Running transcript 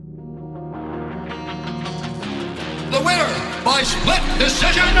by split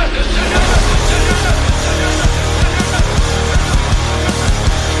decision.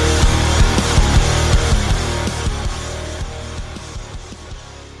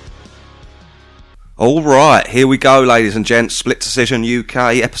 All right, here we go, ladies and gents. Split Decision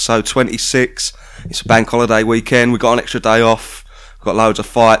UK, episode 26. It's a bank holiday weekend. We've got an extra day off. We've got loads of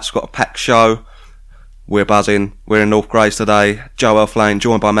fights. We've got a packed show. We're buzzing. We're in North Grays today. Joe Elflane,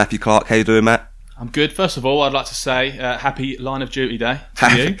 joined by Matthew Clark. How you doing, Matt? I'm good. First of all, I'd like to say happy Line of Duty Day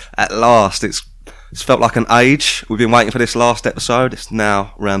to you. At last. It's felt like an age. We've been waiting for this last episode. It's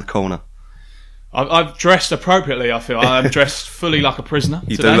now round the corner. I've dressed appropriately, I feel. I'm dressed fully like a prisoner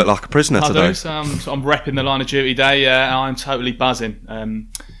You today. do look like a prisoner today. Do, so I'm repping the Line of Duty Day. I'm totally buzzing.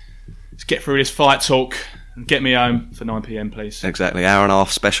 Let's get through this fight talk and get me home for 9pm, please. Exactly. Hour and a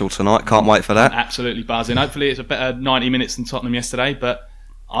half special tonight. Can't wait for that. I'm absolutely buzzing. Hopefully it's a better 90 minutes than Tottenham yesterday, but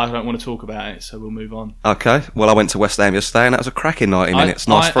I don't want to talk about it, so we'll move on. Okay. Well, I went to West Ham yesterday and that was a cracking 90 minutes.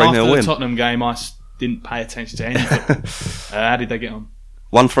 Nice 3-0 win. After the Tottenham game, I didn't pay attention to anything. How did they get on?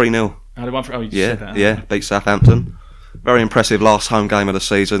 1-3-0. How did 1-3? Oh, you just said that. Yeah, beat Southampton. Very impressive last home game of the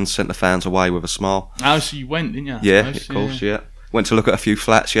season. Sent the fans away with a smile. Oh, so you went, didn't you? Yeah, of course, yeah. Went to look at a few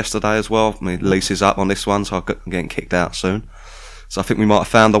flats yesterday as well. My lease is up on this one, so I'm getting kicked out soon. So I think we might have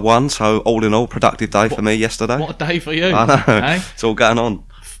found the one. So all in all, productive day for me yesterday. What a day for you. I know. Eh? It's all going on.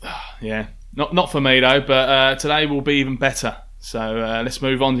 Yeah. Not for me, though, but today will be even better. So let's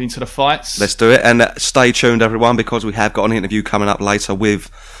move on into the fights. Let's do it. And stay tuned, everyone, because we have got an interview coming up later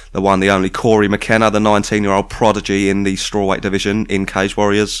with the one, the only Corey McKenna, the 19-year-old prodigy in the strawweight division in Cage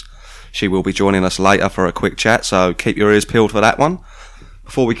Warriors. She will be joining us later for a quick chat, so keep your ears peeled for that one.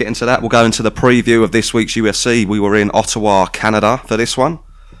 Before we get into that, we'll go into the preview of this week's UFC. We were in Ottawa, Canada for this one.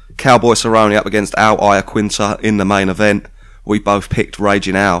 Cowboy Cerrone up against Al Iaquinta in the main event. We both picked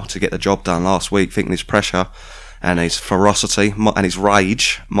Raging Al to get the job done last week, thinking his pressure and his ferocity and his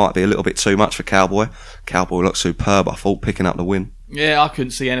rage might be a little bit too much for Cowboy. Cowboy looked superb, I thought, picking up the win. Yeah, I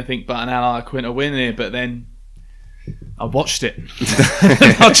couldn't see anything but an Al Iaquinta win here, but then I watched it.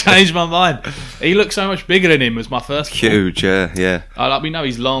 I changed my mind. He looked so much bigger than him, was my first thought. Huge, yeah. We know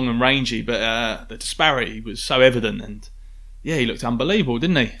he's long and rangy, but the disparity was so evident, and yeah, he looked unbelievable,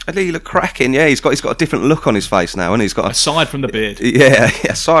 didn't he? I think he looked cracking, yeah. He's got a different look on his face now, and he's got aside from the beard. Yeah,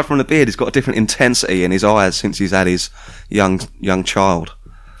 aside from the beard, he's got a different intensity in his eyes since he's had his young child.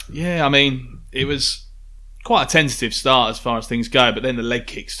 Yeah, I mean, it was quite a tentative start as far as things go, but then the leg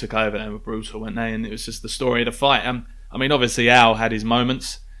kicks took over and were brutal, weren't they? And it was just the story of the fight. I mean, obviously Al had his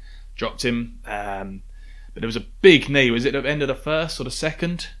moments, dropped him, but there was a big knee. Was it at the end of the first or the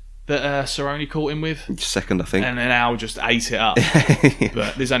second that Cerrone caught him with? Second, I think. And then Al just ate it up.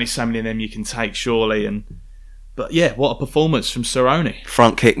 But there's only so many of them you can take, surely. But yeah, what a performance from Cerrone.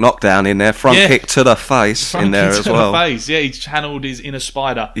 Front kick knockdown in there, kick to the face in there as well. The face. Yeah, he channeled his inner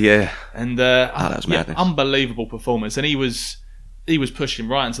spider. Yeah. And that was madness. Unbelievable performance. And he was pushing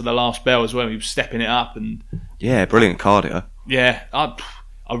right into the last bell as well. He was stepping it up and yeah, brilliant cardio. Yeah, I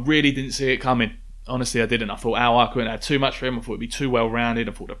really didn't see it coming. Honestly, I didn't. I thought Al Iaquinta had too much for him. I thought it'd be too well rounded.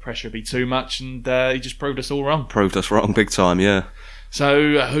 I thought the pressure would be too much, and he just proved us all wrong. Proved us wrong big time, yeah.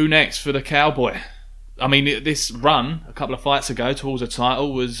 So who next for the Cowboy? I mean, this run a couple of fights ago towards a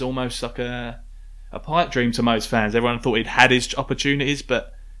title was almost like a pipe dream to most fans. Everyone thought he'd had his opportunities,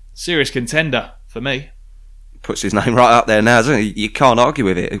 but serious contender for me. Puts his name right up there now, doesn't he? You can't argue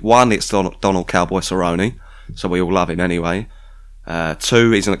with it. One, it's Donald Cowboy Cerrone, so we all love him anyway.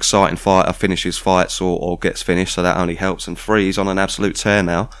 Two, he's an exciting fighter, finishes fights or gets finished, so that only helps. And three, he's on an absolute tear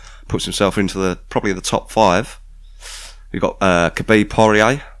now. Puts himself into probably the top five. We've got Khabib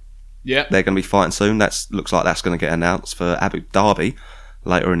Poirier. Yeah, they're going to be fighting soon. Looks like that's going to get announced for Abu Dhabi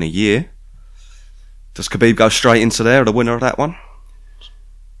later in the year. Does Khabib go straight into there, the winner of that one?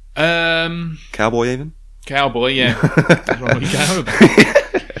 Cowboy even? Cowboy, yeah. That's what we go about.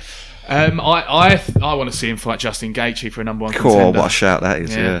 I want to see him fight Justin Gaethje for a number one contender. What a shout that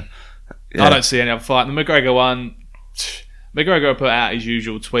is, yeah. I don't see any other fight. The McGregor one, McGregor put out his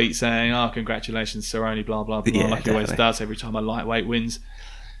usual tweet saying, congratulations Cerrone, blah, blah, blah, like he always does every time a lightweight wins.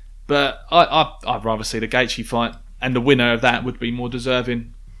 But I'd rather see the Gaethje fight, and the winner of that would be more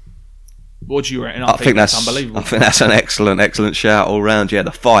deserving. What do you reckon? I think that's unbelievable. I think that's an excellent shout all round. Yeah,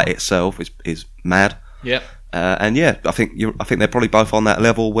 the fight itself is mad. Yeah. And yeah, I think they're probably both on that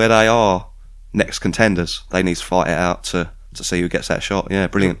level where they are next contenders. They need to fight it out to see who gets that shot. Yeah,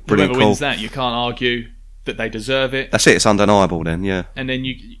 brilliant Whoever call. Wins that, you can't argue that they deserve it. That's it. It's undeniable then. Yeah. And then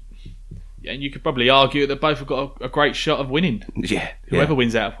you could probably argue that both have got a great shot of winning. Yeah. Whoever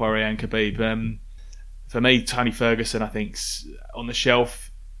wins out of Poirier and Khabib. For me, Tony Ferguson, I think, on the shelf.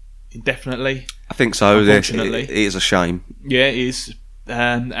 indefinitely. I think so. Unfortunately. It is a shame. Yeah, it is.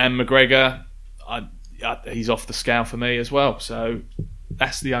 And McGregor, he's off the scale for me as well. So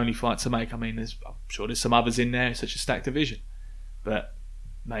that's the only fight to make. I mean, I'm sure there's some others in there. It's such a stacked division. But,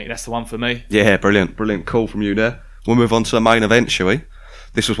 mate, that's the one for me. Yeah, brilliant call from you there. We'll move on to the main event, shall we?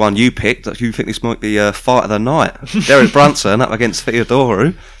 This was one you picked. You think this might be fight of the night? Derek Brunson up against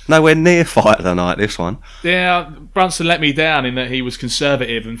Theodorou. Nowhere near fight of the night, this one. Yeah, Brunson let me down in that he was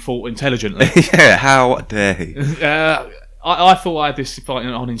conservative and fought intelligently. Yeah, how dare he? I thought I had this fight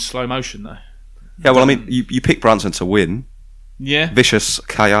on in slow motion, though. Yeah, well, I mean, you picked Brunson to win. Yeah. Vicious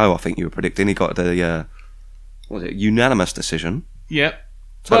KO, I think you were predicting. He got the unanimous decision. Yep.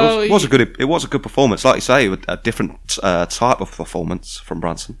 So well, it was a good performance. Like you say, a different type of performance from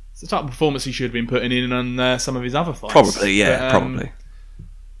Brunson. It's the type of performance he should have been putting in on some of his other fights. Probably, yeah, probably.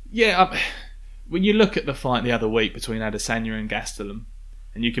 Yeah, when you look at the fight the other week between Adesanya and Gastelum,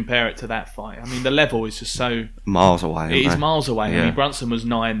 and you compare it to that fight, I mean, the level is just so... miles away. It is miles away. Yeah. I mean, Brunson was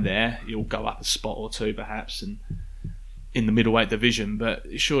 9 there. He'll go up a spot or two, perhaps, and in the middleweight division,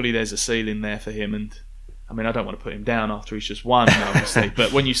 but surely there's a ceiling there for him, and... I mean, I don't want to put him down after he's just won, obviously.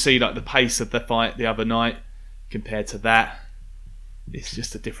 But when you see like the pace of the fight the other night compared to that, it's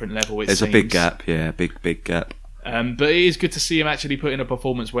just a different level. There's a big gap, yeah, big gap. But it is good to see him actually put in a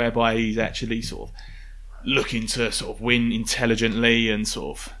performance whereby he's actually sort of looking to sort of win intelligently and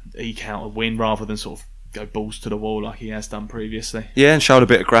sort of eke out a win rather than sort of go balls to the wall like he has done previously. Yeah, and showed a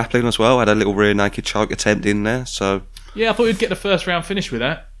bit of grappling as well. Had a little rear naked choke attempt in there. So yeah, I thought he'd get the first round finish with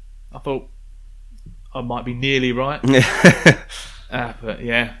that. I thought I might be nearly right. But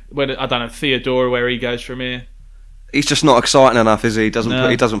yeah, I don't know Theodorou where he goes from here. He's just not exciting enough, is he? He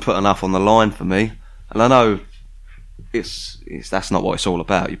doesn't put enough on the line for me. And I know that's not what it's all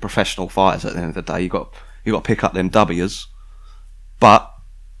about. You're professional fighters at the end of the day. You got to pick up them W's. But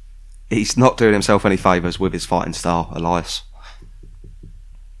he's not doing himself any favours with his fighting style, Elias.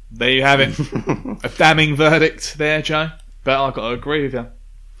 There you have it. A damning verdict there, Joe. But I've got to agree with you.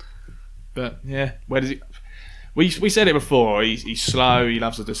 But yeah, where does he? We said it before. He's slow. He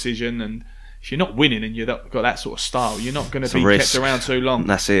loves a decision, and if you're not winning and you've got that sort of style, you're not going to be kept around too long.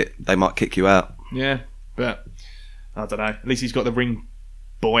 That's it. They might kick you out. Yeah, but I don't know. At least he's got the ring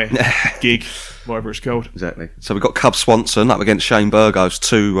boy gig, whatever it's called. Exactly. So we've got Cub Swanson up against Shane Burgos,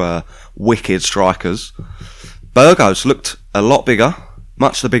 two wicked strikers. Burgos looked a lot bigger,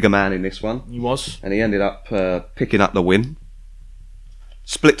 much the bigger man in this one. He was, and he ended up picking up the win.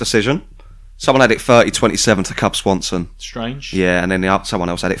 Split decision. Someone had it 30-27 to Cub Swanson. Strange. Yeah, and then someone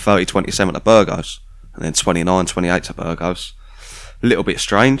else had it 30-27 to Burgos. And then 29-28 to Burgos. A little bit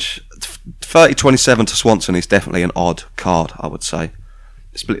strange. 30-27 to Swanson is definitely an odd card, I would say.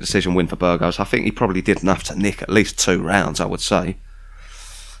 Split decision win for Burgos. I think he probably did enough to nick at least 2 rounds, I would say.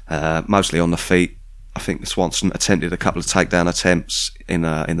 Mostly on the feet. I think Swanson attempted a couple of takedown attempts in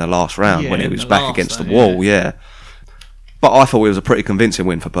the last round when he was back against the wall, yeah. But I thought it was a pretty convincing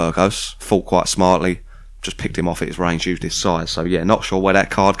win for Burgos. Fought quite smartly. Just picked him off at his range, used his size. So yeah, not sure where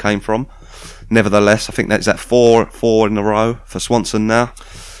that card came from. Nevertheless, I think that's at four in a row for Swanson now.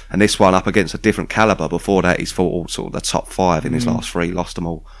 And this one up against a different calibre. Before that, he's fought all sort of the top 5 in his last 3. Lost them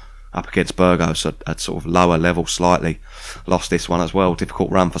all. Up against Burgos at sort of lower level slightly. Lost this one as well. Difficult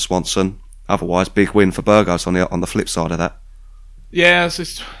run for Swanson. Otherwise, big win for Burgos on the flip side of that. Yeah,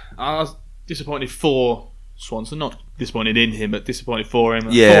 I was disappointed for Swanson, not disappointed in him, but disappointed for him.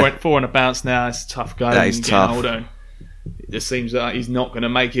 Yeah. Four and a bounce now. It's a tough go. That is tough. Older. It just seems that he's not going to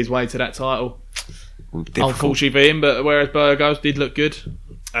make his way to that title. Difficult. Unfortunately for him, but whereas Burgos did look good,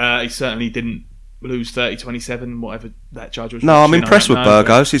 he certainly didn't lose 30-27, whatever that judge was. No, I'm impressed with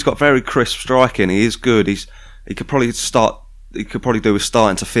Burgos. He's got very crisp striking. He is good. He could probably do with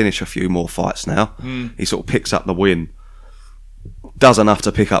starting to finish a few more fights now. He sort of picks up the win. Does enough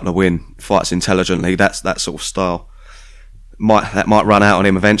to pick up the win. Fights intelligently. That's that sort of style. That might run out on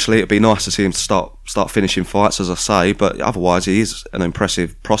him eventually. It'd be nice to see him start finishing fights, as I say. But otherwise, he is an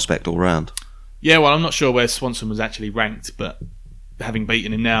impressive prospect all round. Yeah, well, I'm not sure where Swanson was actually ranked, but having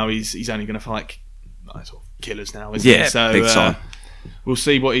beaten him now, he's only going to fight sort of killers now, isn't he? So, big time. We'll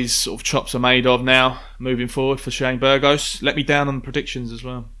see what his sort of chops are made of now, moving forward for Shane Burgos. Let me down on the predictions as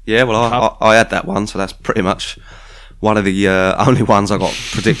well. Yeah, well, I had that one, so that's pretty much one of the only ones I got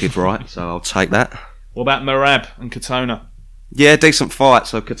predicted right, so I'll take that. What about Merab and Katona? Yeah, decent fight.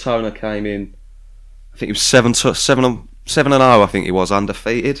 So Katona came in, I think he was 7-0, I think he was,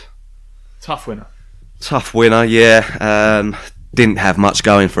 undefeated. Tough winner, yeah. Didn't have much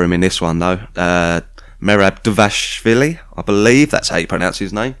going for him in this one, though. Merab Dvalishvili, I believe that's how you pronounce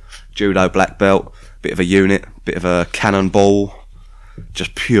his name. Judo black belt, bit of a unit, bit of a cannonball.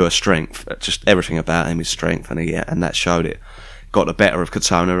 just pure strength. Just everything about him is strength, and that showed it. Got the better of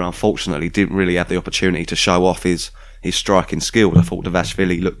Katona. Unfortunately, didn't really have the opportunity to show off his striking skills. I thought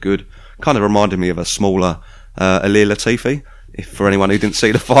Dvalishvili looked good. Kind of reminded me of a smaller Ilir Latifi. If for anyone who didn't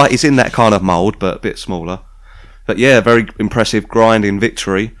see the fight, he's in that kind of mould, but a bit smaller. But yeah, very impressive grinding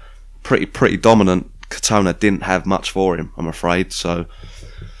victory. Pretty dominant. Katona didn't have much for him, I'm afraid. So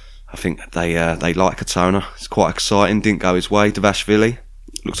I think they like Katona. It's quite exciting. Didn't go his way. Dvalishvili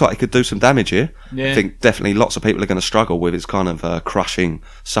looks like he could do some damage here. Yeah. I think definitely lots of people are going to struggle with his kind of crushing,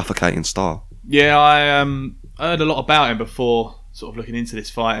 suffocating style. Yeah, I heard a lot about him before sort of looking into this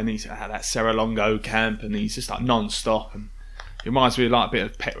fight, and he's at that Serra-Longo camp, and he's just like non-stop, and it reminds me of like a bit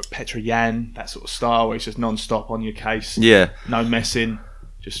of Petr Yan, that sort of style where he's just non-stop on your case. Yeah. No messing,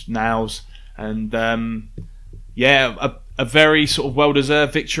 just nails. And yeah, a very sort of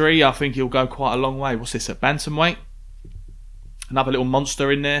well-deserved victory. I think he'll go quite a long way. What's this, at bantamweight? Another little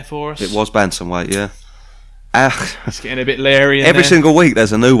monster in there for us. It was bantamweight, yeah. It's getting a bit leery. Every single week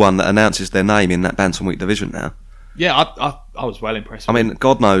there's a new one that announces their name in that bantamweight division now. Yeah, I was well impressed. I mean,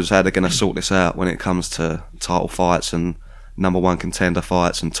 God knows how they're going to sort this out when it comes to title fights and number one contender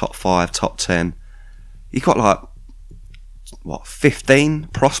fights and top 5, top 10. You got like, 15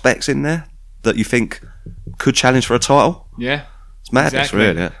 prospects in there that you think could challenge for a title? Yeah. It's madness,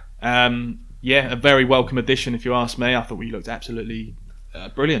 exactly. Really. Yeah, a very welcome addition if you ask me. I thought we looked absolutely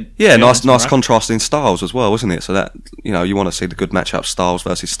brilliant. Yeah, nice contrasting styles as well, wasn't it? So that, you want to see the good matchup, styles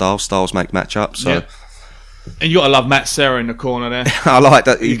versus styles. Styles make matchups, so... Yeah. And you got to love Matt Serra in the corner there. I like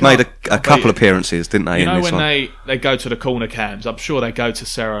that. He made a couple appearances, didn't they? When they go to the corner cams, I'm sure they go to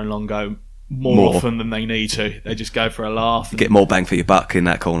Serra and Longo more often than they need to. They just go for a laugh. Get more bang for your buck in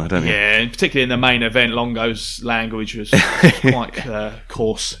that corner, don't you? Yeah, and particularly in the main event, Longo's language was quite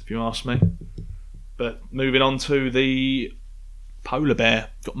coarse, if you ask me. But moving on to the Polar Bear,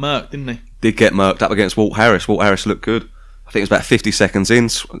 got murked, didn't he? Did get murked up against Walt Harris. Walt Harris looked good. I think it was about 50 seconds in,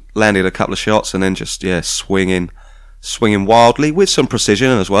 landed a couple of shots and then just swinging wildly with some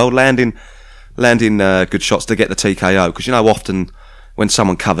precision as well, landing good shots to get the TKO. Because often when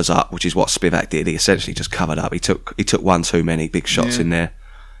someone covers up, which is what Spivak did, he essentially just covered up. He took one too many big shots in there,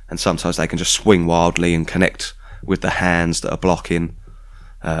 and sometimes they can just swing wildly and connect with the hands that are blocking.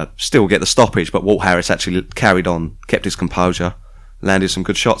 Still get the stoppage, but Walt Harris actually carried on, kept his composure, landed some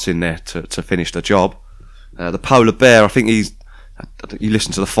good shots in there to finish the job. The Polar Bear, I think you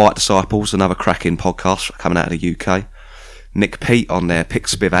listen to the Fight Disciples, another cracking podcast coming out of the UK. Nick Peet on there picked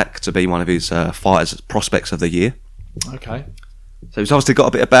Spivak to be one of his fighters prospects of the year. Okay. So he's obviously got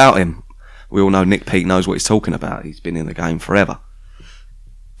a bit about him. We all know Nick Peet knows what he's talking about. He's been in the game forever.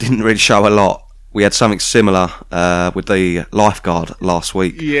 Didn't really show a lot. We had something similar with the Lifeguard last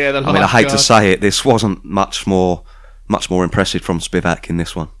week. Yeah, the Lifeguard. I hate to say it, this wasn't much more impressive from Spivak in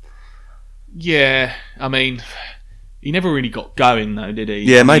this one. Yeah, I mean, he never really got going though, did he?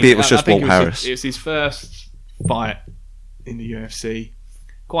 Yeah, maybe it was just Walt Harris. It was his first fight in the UFC.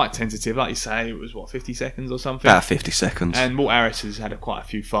 Quite tentative, like you say. It was 50 seconds or something. About 50 seconds. And Walt Harris has had quite a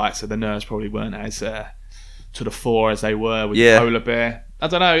few fights, so the nerves probably weren't as to the fore as they were with the Polar Bear. I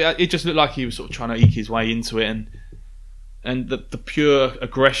don't know. It just looked like he was sort of trying to eke his way into it, and the pure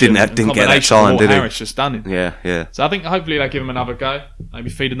aggression didn't get that time, did he? Harris just done him. Yeah. So I think hopefully they give him another go. Maybe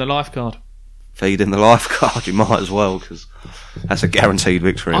feed him the Lifeguard. Feeding the Lifeguard, you might as well, because that's a guaranteed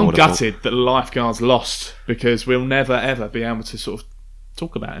victory. I'm gutted that the Lifeguard's lost, because we'll never ever be able to sort of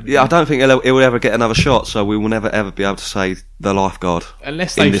talk about him. Yeah, I don't think he'll ever get another shot, so we will never ever be able to say the Lifeguard.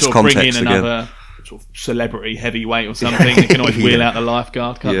 Unless they sort of bring in another sort of celebrity heavyweight or something, they can always wheel out the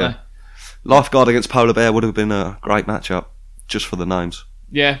Lifeguard, can't they? Lifeguard against Polar Bear would have been a great matchup, just for the names.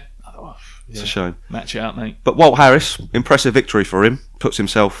 Yeah. It's a shame. Match it up, mate. But Walt Harris, impressive victory for him. Puts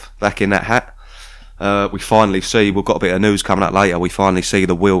himself back in that hat. We finally see, we've got a bit of news coming up later, we finally see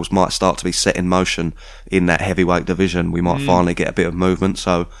the wheels might start to be set in motion in that heavyweight division. We might finally get a bit of movement.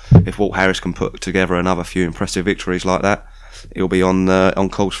 So if Walt Harris can put together another few impressive victories like that, he'll be on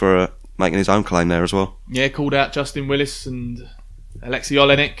course for making his own claim there as well. Yeah, called out Justin Willis and Alexei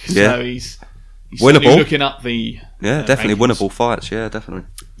Olenek. Yeah. So he's winnable. Looking up the definitely rankings. Winnable fights. Yeah, definitely.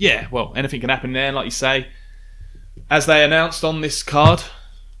 Yeah, well, anything can happen there, like you say. As they announced on this card,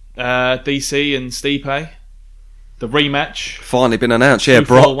 DC and Stipe, the rematch finally been announced. Yeah,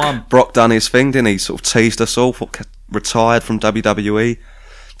 Brock done his thing, didn't he? Sort of teased us all. Retired from WWE,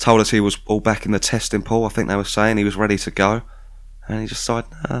 told us he was all back in the testing pool. I think they were saying he was ready to go, and he just decided,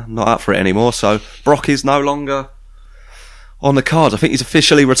 I'm not up for it anymore. So Brock is no longer on the cards. I think he's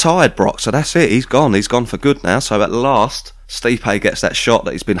officially retired, Brock. So that's it. He's gone. He's gone for good now. So at last, Stipe gets that shot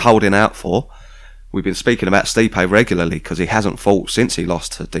that he's been holding out for. we've been speaking about Stipe regularly because he hasn't fought since he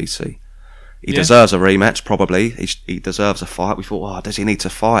lost to DC. He Yeah. deserves a rematch, probably. He deserves a fight. We thought, does he need to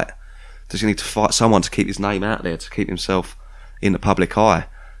fight? Does he need to fight someone to keep his name out there, to keep himself in the public eye?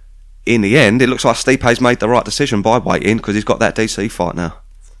 In the end, it looks like Stipe's made the right decision by waiting because he's got that DC fight now.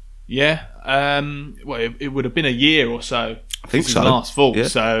 Yeah. Well, it would have been a year or so think since so. his last fought. Yeah.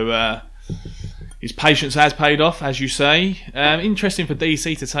 So his patience has paid off, as you say. Interesting for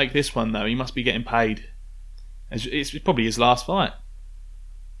DC to take this one, though. He must be getting paid. It's probably his last fight.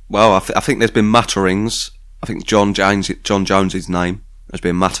 Well, I think there's been mutterings. I think John Jones's name has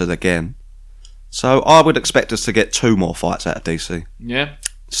been muttered again. So I would expect us to get 2 more fights out of DC. Yeah.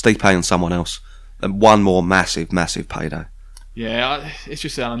 Stipe and someone else. And 1 more massive payday. Yeah, it's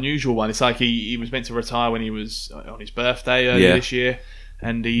just an unusual one. It's like he was meant to retire when he was on his birthday earlier this year,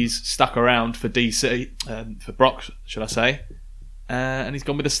 and he's stuck around for DC, for Brock, should I say, and he's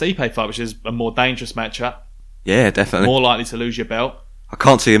gone with the Stipe fight, which is a more dangerous matchup. Yeah, definitely. More likely to lose your belt. I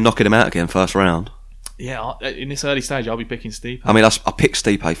can't see him knocking him out again first round. Yeah, in this early stage, I'll be picking Stipe. I mean, I picked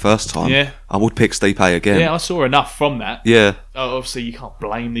Stipe first time. Yeah. I would pick Stipe again. Yeah, I saw enough from that. Yeah. Obviously, you can't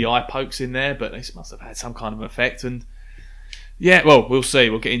blame the eye pokes in there, but they must have had some kind of effect. And yeah, well, we'll see.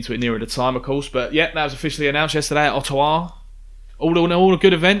 We'll get into it nearer the time, of course. But yeah, that was officially announced yesterday at Ottawa. All in all, a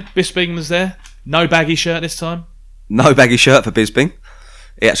good event. Bisping was there. No baggy shirt this time. No baggy shirt for Bisping.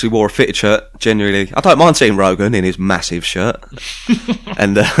 He actually wore a fitted shirt, genuinely. I don't mind seeing Rogan in his massive shirt.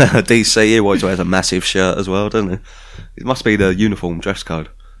 And DC, he always wears a massive shirt as well, doesn't he? It must be the uniform dress code.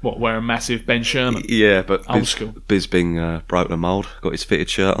 What, wear a massive Ben Sherman? Yeah, but Old school. Bisping broke the mould, got his fitted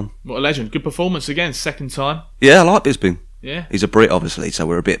shirt on. What a legend. Good performance again, second time. Yeah, I like Bisping. Yeah. He's a Brit, obviously, so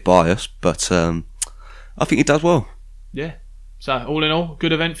we're a bit biased, but I think he does well. Yeah. So, all in all,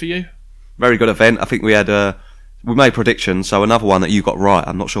 good event for you? Very good event. I think we had... we made predictions, so another one that you got right.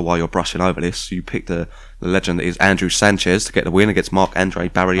 I'm not sure why you're brushing over this. You picked the legend that is Andrew Sanchez to get the win against Marc-Andre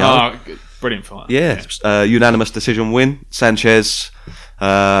Barriault. Oh, brilliant fight. Yeah. Unanimous decision win. Sanchez,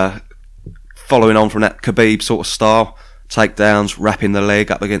 following on from that Khabib sort of style, takedowns, wrapping the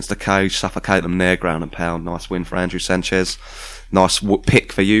leg up against the cage, suffocate them there, ground and pound. Nice win for Andrew Sanchez. Nice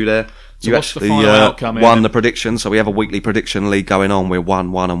pick for you there. So you what's actually the final outcome here, won then? the prediction, so we have a weekly prediction league going on. We're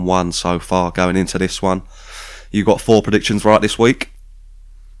 1-1-1 so far going into this one. You got 4 predictions right this week.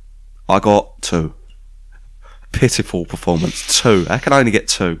 I got 2. Pitiful performance. 2. How can I only get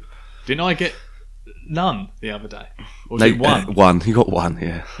 2? Didn't I get none the other day? Or did No, one? 1. You got 1,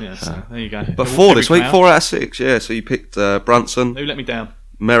 yeah. Yeah, so there you go. But Every 4 this week, cloud. 4 out of 6, yeah. So you picked Brunson, Who let me down?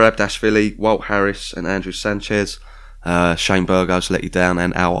 Merab Dashvili, Walt Harris, and Andrew Sanchez. Shane Burgos let you down,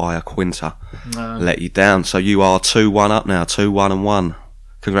 and Al Iaquinta let you down. So you are 2-1 up now, 2-1-1.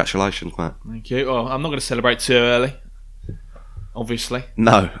 Congratulations, mate. Thank you. Well, I'm not going to celebrate too early. Obviously,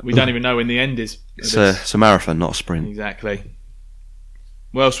 No, we don't even know when the end is. it's a marathon, not a sprint. Exactly.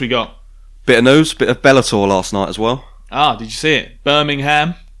 What else we got? Bit of news, bit of Bellator last night as well. Did you see it?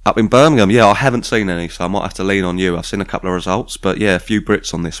 Birmingham. Up in Birmingham, yeah, I haven't seen any, so I might have to lean on you. I've seen a couple of results, but yeah, a few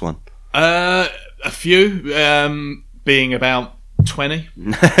Brits on this one. A few, being about 20.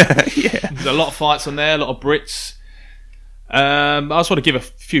 Yeah. There's a lot of fights on there, a lot of Brits. I just want to give a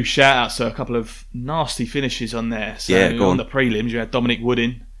few shout outs to a couple of nasty finishes on there. So Yeah, go on on. the prelims, you had Dominic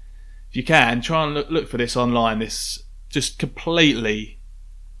Woodin. If you can, try and look for this online. This just completely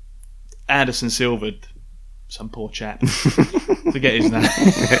Anderson Silvered some poor chap. Forget his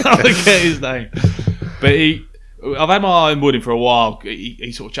name. But I've had my eye on Woodin for a while.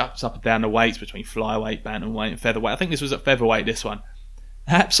 He sort of jumps up and down the weights between flyweight, bantamweight, and featherweight. I think this was at featherweight. This one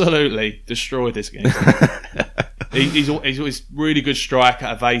absolutely destroyed this game. He's always really good striker,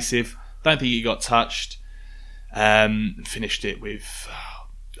 evasive. Don't think he got touched. Finished it with,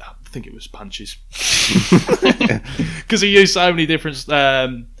 I think it was punches, because he used so many different.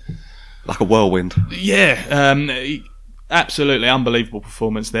 Like a whirlwind. Absolutely unbelievable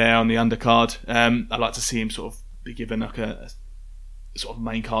performance there on the undercard. I'd like to see him sort of be given like a sort of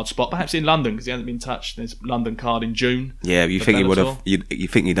main card spot, perhaps in London, because he hasn't been touched. There's a London card in June. Yeah, you think he would have? Bellator. You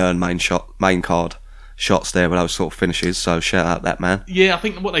think he'd earn main card shots there with those sort of finishes? So shout out that man. Yeah, I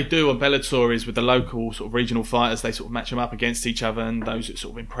think what they do on Bellator is with the local sort of regional fighters, they sort of match them up against each other, and those that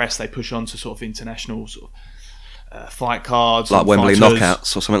sort of impress, they push on to sort of international sort of fight cards, Like and Wembley fighters.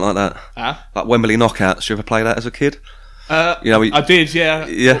 knockouts or something like that. Huh? Like Wembley knockouts. Did you ever play that as a kid? I did, yeah.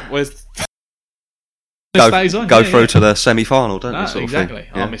 Yeah. Where's Go through to the semi-final, don't you? Sort of exactly.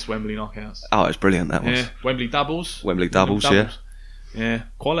 thing. Yeah. I miss Wembley knockouts. Oh, it's brilliant, that was. Yeah, Wembley doubles. Wembley doubles, yeah. Yeah,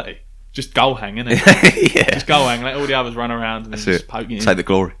 quality. Just goal hang, innit? Yeah. Just goal hang. Let all the others run around and That's just it. poke you in. Take the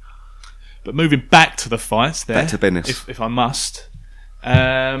glory. But moving back to the fights there. Back to business. If I must.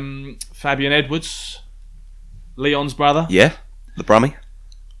 Fabian Edwards, Leon's brother. Yeah, the Brummie.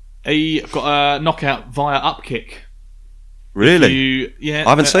 He got a knockout via upkick. Really? Yeah. I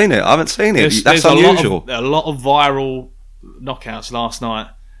haven't seen it. That's there's unusual. A lot of viral knockouts last night.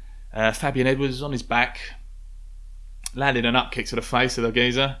 Fabian Edwards was on his back, landed an upkick to the face of the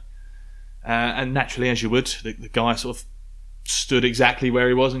geezer, and naturally, as you would, the guy sort of stood exactly where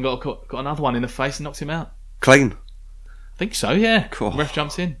he was and got another one in the face and knocked him out. Clean. I think so, yeah. Cool. Ref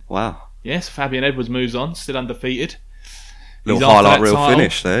jumps in. Wow. Yes, Fabian Edwards moves on, still undefeated. Little highlight reel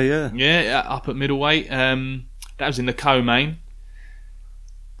finish there, yeah. Yeah, up at middleweight. That was in the co-main.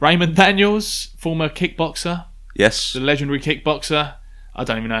 Raymond Daniels, former kickboxer. Yes. The legendary kickboxer. I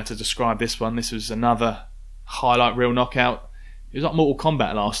don't even know how to describe this one. This was another highlight reel knockout. It was like Mortal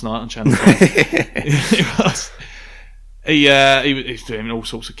Kombat last night on Channel 5. It was. He was doing all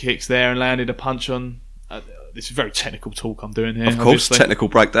sorts of kicks there and landed a punch on... this is very technical talk I'm doing here. Of course, obviously. Technical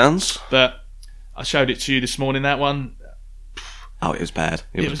breakdowns. But I showed it to you this morning, that one. Oh, it was bad.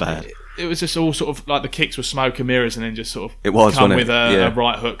 It was bad. It was just all sort of like the kicks were smoke and mirrors, and then just sort of it was, come wasn't with it? a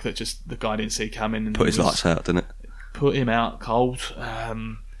right hook that just the guy didn't see coming. And put his lights out, didn't it? Put him out cold.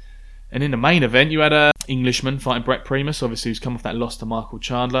 And in the main event, you had a Englishman fighting Brett Primus, obviously, who's come off that loss to Michael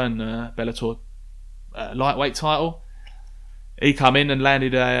Chandler in the Bellator lightweight title. He come in and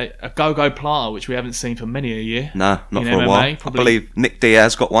landed a go-go planter, which we haven't seen for many a year. No, not for MMA, a while. I believe Nick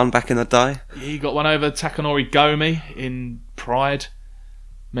Diaz got one back in the day. He got one over Takanori Gomi in Pride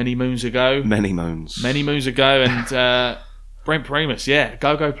many moons ago. Many moons And Brent Primus, yeah,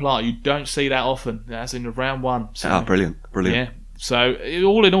 go-go planter. You don't see that often. That's in round one. So, brilliant. Yeah. So,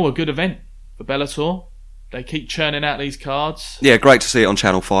 all in all, a good event for Bellator. They keep churning out these cards. Yeah, great to see it on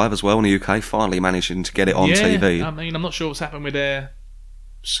Channel 5 as well in the UK, finally managing to get it on TV. I mean, I'm not sure what's happened with their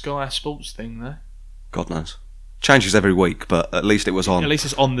Sky Sports thing, though. God knows. Changes every week, but at least it was on. At least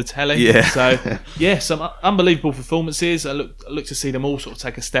it's on the telly. Yeah. So, yeah, some unbelievable performances. I look to see them all sort of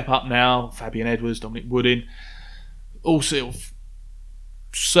take a step up now. Fabian Edwards, Dominic Woodin, all sort of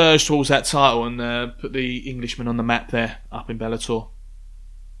surge towards that title and put the Englishman on the map there up in Bellator.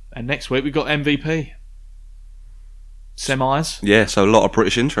 And next week we've got MVP. Semis. Yeah, so a lot of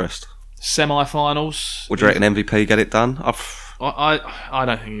British interest. Semi-finals. Would you reckon MVP get it done? I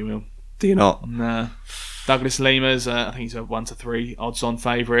don't think he will. Do you not? No. Douglas Lima's, I think he's a 1-3 odds-on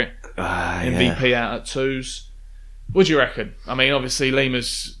favourite. MVP out at 2s. What do you reckon? I mean, obviously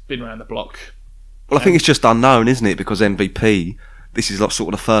Lima's been around the block. Well, I think it's just unknown, isn't it? Because MVP, this is like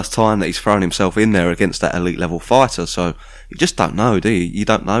sort of the first time that he's thrown himself in there against that elite level fighter. So you just don't know, do you? You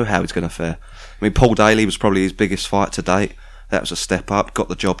don't know how he's going to fare. I mean, Paul Daley was probably his biggest fight to date. That was a step up. Got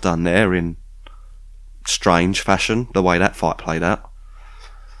the job done there in strange fashion, the way that fight played out.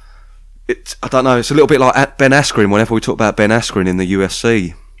 I don't know, it's a little bit like Ben Askren. Whenever we talk about Ben Askren in the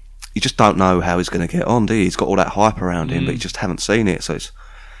UFC, you just don't know how he's going to get on, do you? He's got all that hype around him, but you just haven't seen it. So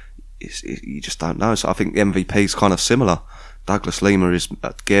you just don't know. So I think the MVP is kind of similar. Douglas Lima is,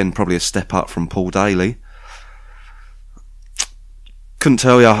 again, probably a step up from Paul Daley. Couldn't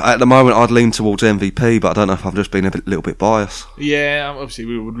tell you. At the moment, I'd lean towards MVP, but I don't know if I've just been a little bit biased. Yeah, obviously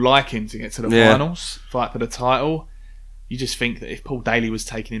we would like him to get to the finals, fight for the title. You just think that if Paul Daley was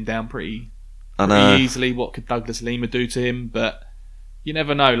taking him down pretty easily, what could Douglas Lima do to him? But you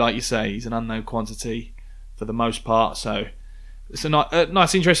never know. Like you say, he's an unknown quantity for the most part. So it's a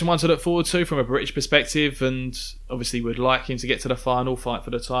nice, interesting one to look forward to from a British perspective. And obviously, we'd like him to get to the final, fight for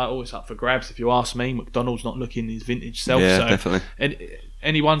the title. It's up for grabs, if you ask me. McDonald's not looking his vintage self. Yeah, so definitely.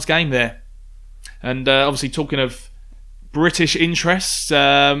 Anyone's game there. And obviously, talking of British interests,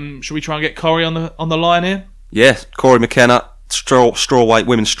 should we try and get Corey on the line here? Yeah, Corey McKenna, strawweight,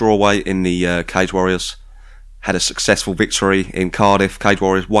 women's strawweight in the Cage Warriors. Had a successful victory in Cardiff. Cage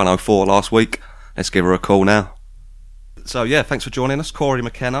Warriors 104 last week. Let's give her a call now. So yeah, thanks for joining us, Corey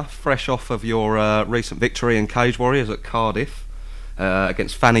McKenna, fresh off of your recent victory in Cage Warriors at Cardiff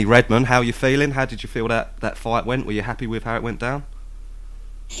against Fanny Redmond. How are you feeling? How did you feel that fight went? Were you happy with how it went down?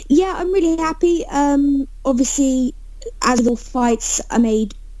 Yeah, I'm really happy. Obviously, as with all fights, I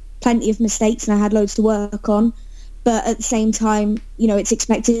made plenty of mistakes and I had loads to work on. But at the same time, you know, it's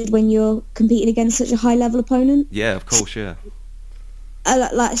expected when you're competing against such a high-level opponent. Yeah, of course, yeah.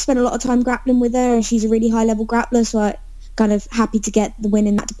 I spent a lot of time grappling with her, and she's a really high-level grappler, so I'm kind of happy to get the win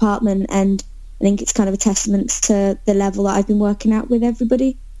in that department. And I think it's kind of a testament to the level that I've been working at with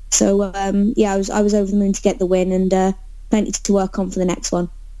everybody. So, yeah, I was over the moon to get the win, and plenty to work on for the next one.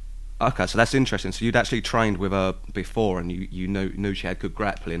 Okay, so that's interesting. So you'd actually trained with her before, and you knew she had good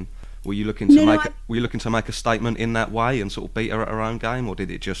grappling. Were you looking to make a statement in that way and sort of beat her at her own game, or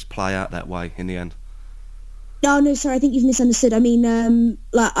did it just play out that way in the end? No, sorry, I think you've misunderstood. I mean,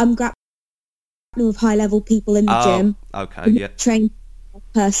 like I'm grappling with high level people in the gym. Okay, yeah. Trained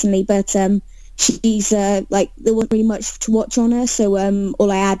personally, but she's like there wasn't really much to watch on her, so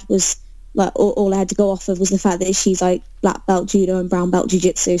all I had was like all I had to go off of was the fact that she's like black belt judo and brown belt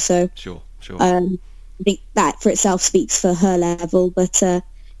jiu-jitsu. So sure. I think that for itself speaks for her level. But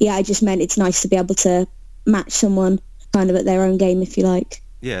yeah, I just meant it's nice to be able to match someone kind of at their own game, if you like.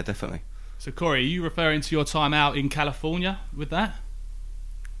 Yeah, definitely. So Corey, are you referring to your time out in California with that?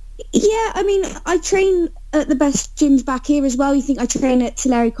 Yeah, I mean, I train at the best gyms back here as well. You think I train at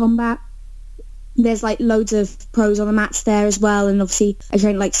Tulare Combat. There's like loads of pros on the mats there as well, and obviously I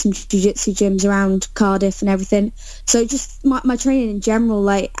train like some jiu-jitsu gyms around Cardiff and everything. So just my training in general,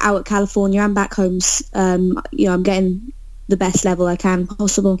 like out at California and back home's, I'm getting the best level I can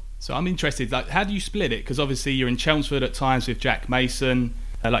possible. So I'm interested, like, how do you split it? Because obviously you're in Chelmsford at times with Jack Mason,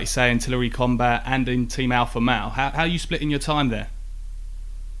 like you say, in Tulare Combat and in Team Alpha Male. How are you splitting your time there?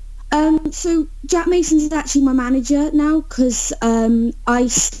 So Jack Mason's actually my manager now because I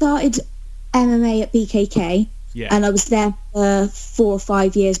started MMA at BKK, and I was there for 4 or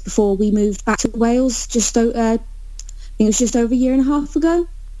 5 years before we moved back to Wales. I think it was just over a year and a half ago.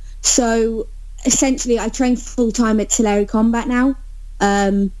 So essentially, I train full time at Tulare Combat now,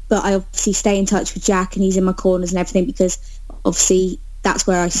 but I obviously stay in touch with Jack, and he's in my corners and everything because obviously that's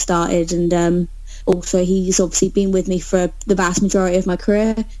where I started, and also he's obviously been with me for the vast majority of my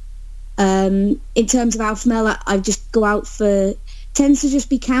career. In terms of Alpha Male, I just go out for, tends to just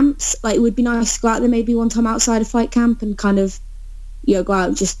be camps. Like, it would be nice to go out there maybe one time outside a fight camp and kind of, go out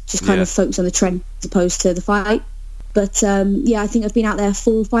and just kind of focus on the trend as opposed to the fight. But I think I've been out there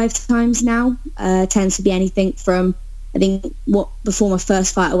 4 or 5 times now. Tends to be anything from, I think, before my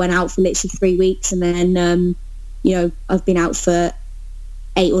first fight I went out for literally 3 weeks, and then I've been out for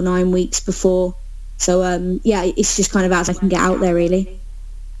 8 or 9 weeks before. So it's just kind of as I can get out there, really.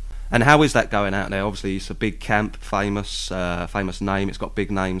 And how is that going out there? Obviously, it's a big camp, famous name. It's got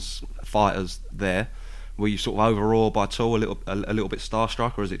big names, fighters there. Were you sort of overawed by it all, a little bit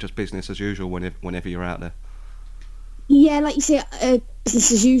starstruck, or is it just business as usual whenever you're out there? Yeah, like you say,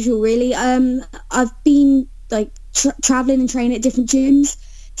 business as usual, really. I've been like traveling and training at different gyms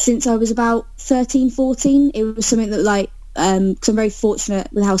since I was about 13, 14. It was something that, like, because I'm very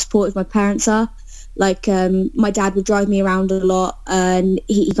fortunate with how supportive my parents are. Like, my dad would drive me around a lot, and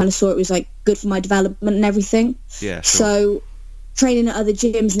he kind of saw it was like good for my development and everything. Yeah, sure. So training at other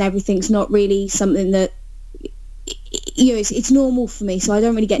gyms and everything's not really something that, it's normal for me. So I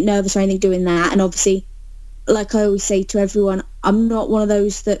don't really get nervous or anything doing that. And obviously, like I always say to everyone, I'm not one of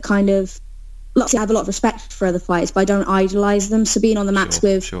those that kind of, I have a lot of respect for other fighters, but I don't idolise them. So being on the mats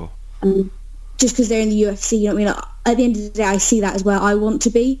with, just because they're in the UFC, you know what I mean? At the end of the day, I see that as where I want to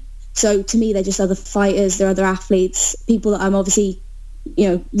be. So to me, they're just other fighters, they're other athletes, people that I'm obviously,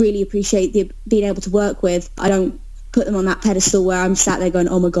 really appreciate being able to work with. I don't put them on that pedestal where I'm sat there going,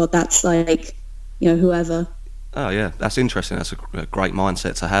 oh my God, that's like, whoever. Oh yeah, that's interesting. That's a great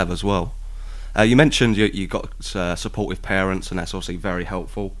mindset to have as well. You mentioned you got supportive parents, and that's obviously very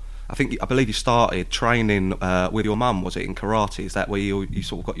helpful. I believe you started training with your mum, was it, in karate? Is that where you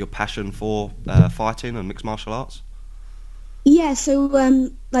sort of got your passion for fighting and mixed martial arts? Yeah, so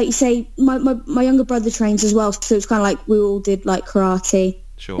like you say, my younger brother trains as well, so it's kind of like we all did like karate.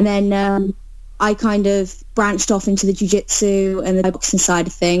 Sure. And then I kind of branched off into the jiu-jitsu and the boxing side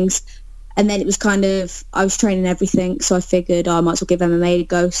of things. And then it was kind of, I was training everything, so I figured I might as well give MMA a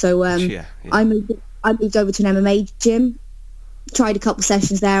go. So I moved over to an MMA gym, tried a couple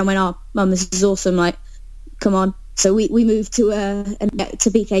sessions there, and went, oh, Mum, this is awesome, like, come on. So we moved to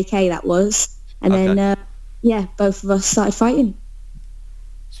BKK, that was. And then... both of us started fighting.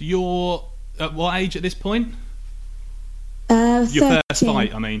 So you're at what age at this point? Your 13. First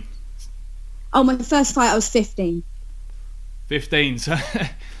fight, I mean. Oh, my first fight, I was 15. 15, so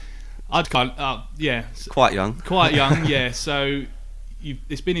I'd kind of, Quite young. Quite young, yeah. So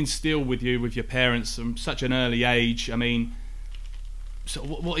it's been instilled with you, with your parents from such an early age. I mean, so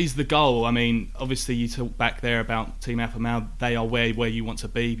what is the goal? I mean, obviously you talk back there about Team Alpha Male. They are where you want to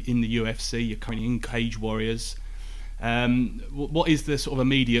be in the UFC. You're currently in Cage Warriors. What is the sort of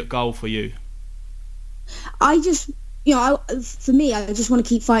immediate goal for you? I just, for me, I just want to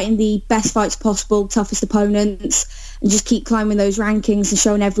keep fighting the best fights possible, toughest opponents, and just keep climbing those rankings and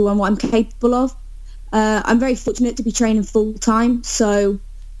showing everyone what I'm capable of. I'm very fortunate to be training full time. So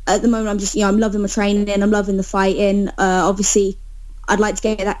at the moment, I'm just, I'm loving my training. I'm loving the fighting. Obviously, I'd like to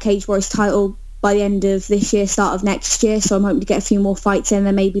get that Cage Warriors title by the end of this year, start of next year. So I'm hoping to get a few more fights in,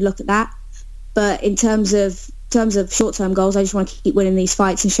 then maybe look at that. But in terms of short-term goals, I just want to keep winning these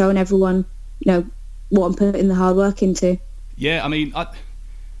fights and showing everyone, what I'm putting the hard work into. Yeah, I mean,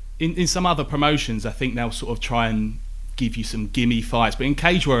 in some other promotions, I think they'll sort of try and give you some gimme fights, but in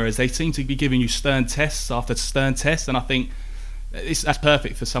Cage Warriors, they seem to be giving you stern tests after stern tests, and I think that's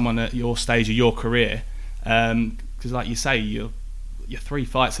perfect for someone at your stage of your career, because like you say, your 3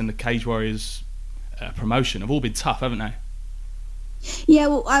 fights in the Cage Warriors promotion have all been tough, haven't they? Yeah,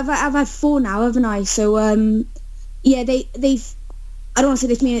 well, I've had 4 now, haven't I? So yeah, they've. I don't want to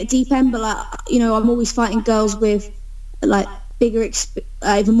say this mean at deep end, but like, you know, I'm always fighting girls with like bigger,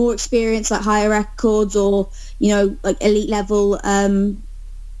 even more experience, like higher records, or you know, like elite level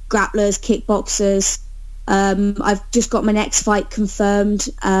grapplers, kickboxers. I've just got my next fight confirmed.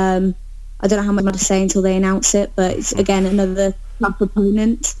 I don't know how much I'm going to say until they announce it, but it's again another tough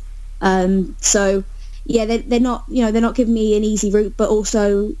opponent. So yeah, they're not, you know, they're not giving me an easy route, but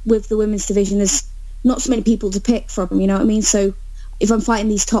also with the women's division, there's not so many people to pick from. You know what I mean? So if I'm fighting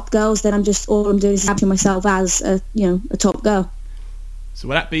these top girls, then all I'm doing is establishing myself as a top girl. So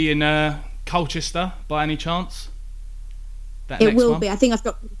will that be in Colchester by any chance? It will be. I think I've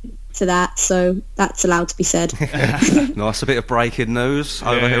got to that, so that's allowed to be said. Nice, a bit of breaking news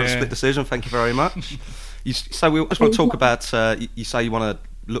over here on Split Decision. Thank you very much. So we just want to talk about. You say you want to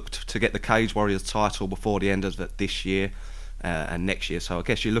look to get the Cage Warriors title before the end of this year and next year. So I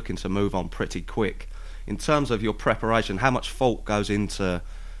guess you're looking to move on pretty quick. In terms of your preparation, how much thought goes into,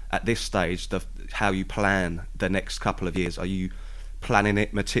 at this stage, how you plan the next couple of years? Are you planning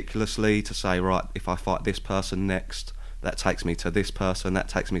it meticulously to say, right, if I fight this person next, that takes me to this person, that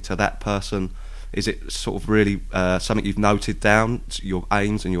takes me to that person? Is it sort of really something you've noted down, your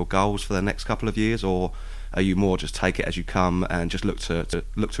aims and your goals for the next couple of years, or are you more just take it as you come and just look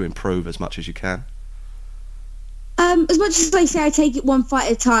to improve as much as you can? As much as I say I take it one fight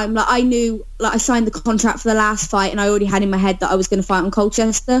at a time, like I knew, like I signed the contract for the last fight and I already had in my head that I was going to fight on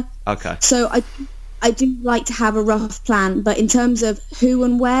Colchester. Okay. So I do like to have a rough plan, but in terms of who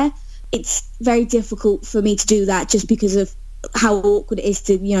and where, it's very difficult for me to do that just because of how awkward it is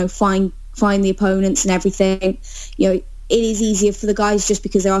to, you know, find the opponents and everything. You know, it is easier for the guys just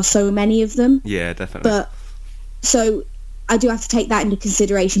because there are so many of them. Yeah, definitely. But so I do have to take that into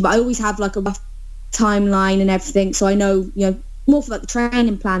consideration, but I always have like a rough timeline and everything, so I know, you know, more for like the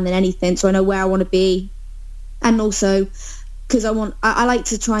training plan than anything, so I know where I want to be. And also because I like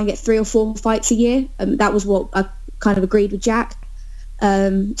to try and get 3 or 4 fights a year, and that was what I kind of agreed with Jack.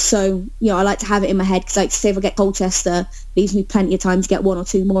 So, you know, I like to have it in my head, because like say if I get Colchester, it leaves me plenty of time to get 1 or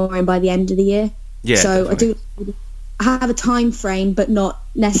 2 more in by the end of the year. Yeah, so definitely. I have a time frame, but not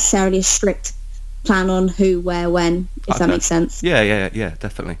necessarily a strict plan on who, where, when, if that makes sense. Yeah,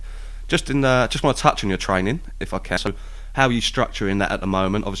 definitely. Just want to touch on your training, if I can. So, how are you structuring that at the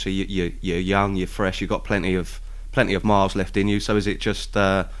moment? Obviously, you're young, you're fresh, you've got plenty of miles left in you. So, is it just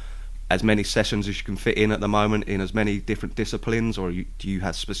as many sessions as you can fit in at the moment in as many different disciplines, or do you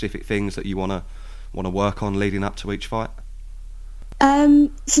have specific things that you want to work on leading up to each fight?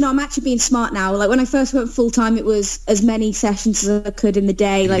 So no, I'm actually being smart now. Like when I first went full time, it was as many sessions as I could in the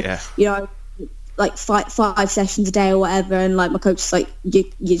day. Like you know, like 5 sessions a day or whatever, and like my coach is like, you're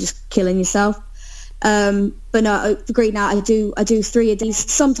just killing yourself. But no, I've agreed now. I do 3 a day,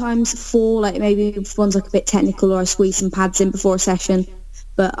 sometimes 4, like maybe if one's like a bit technical, or I squeeze some pads in before a session,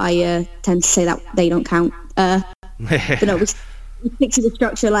 but I tend to say that they don't count. But no, we stick to the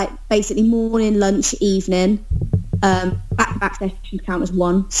structure, like basically morning, lunch, evening. Back-to-back sessions count as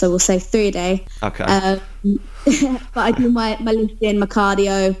 1, so we'll say 3 a day. Okay. But I do my lifting, my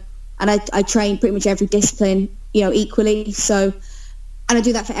cardio, and I train pretty much every discipline, you know, equally. So, and I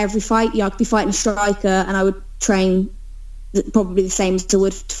do that for every fight. You know, I could be fighting a striker, and I would train probably the same as I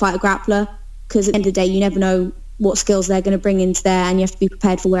would to fight a grappler, because at the end of the day, you never know what skills they're going to bring into there, and you have to be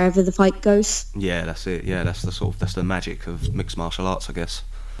prepared for wherever the fight goes. Yeah, that's it. Yeah, that's the magic of mixed martial arts, I guess.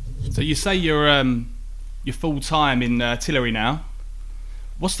 So you say you're full time in Tillery now.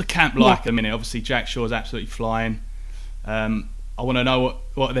 What's the camp like at the minute? Obviously, Jack Shaw's absolutely flying. I want to know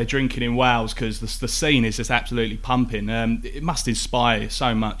what they're drinking in Wales, because the scene is just absolutely pumping. It must inspire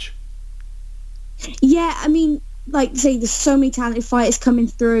so much. Yeah, I mean, like say, there's so many talented fighters coming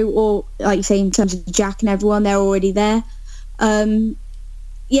through, or like you say, in terms of Jack and everyone, they're already there. Yeah,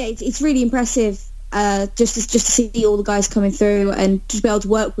 it's really impressive just to see all the guys coming through and just be able to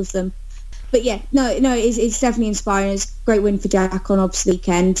work with them. But yeah, no, it's definitely inspiring. It's a great win for Jack on obviously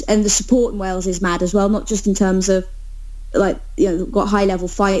weekend, and the support in Wales is mad as well. Not just in terms of like, you know, got high level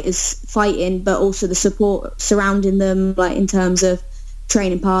fighters fighting, but also the support surrounding them, like in terms of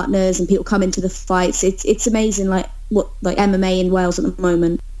training partners and people coming to the fights. It's amazing, like what like MMA in Wales at the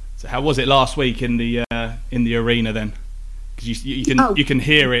moment. So how was it last week in the arena then? Because you can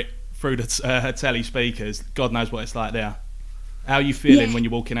hear it through the telly speakers. God knows what it's like there. How are you feeling when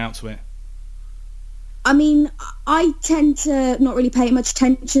you're walking out to it? I mean, I tend to not really pay much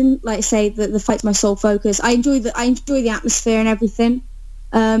attention. Like I say, the fight's my sole focus. I enjoy the atmosphere and everything.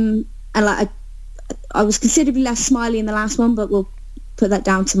 And like I was considerably less smiley in the last one, but we'll put that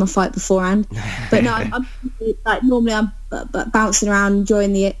down to my fight beforehand. But no, I'm like normally I'm bouncing around,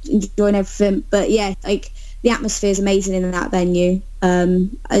 enjoying everything. But yeah, like the atmosphere is amazing in that venue.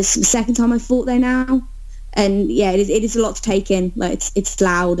 It's the second time I fought there now, and yeah, it is a lot to take in. Like it's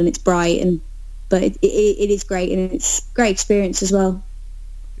loud and it's bright but it is great, and it's a great experience as well.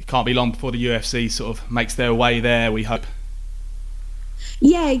 It can't be long before the UFC sort of makes their way there, we hope.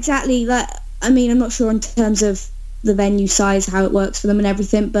 Yeah, exactly. Like, I mean, I'm not sure in terms of the venue size, how it works for them and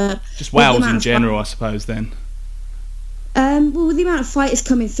everything, but... Just Wales in general, I suppose, then. Well, with the amount of fighters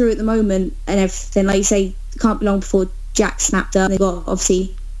coming through at the moment and everything, like you say, it can't be long before Jack snapped up. They've got,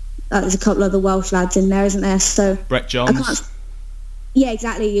 obviously, there's a couple other Welsh lads in there, isn't there? So Brett Johns. Yeah,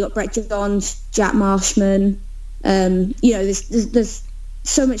 exactly. You got Brett Johns, Jack Marshman. You know, there's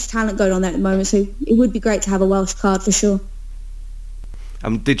so much talent going on there at the moment. So it would be great to have a Welsh card for sure.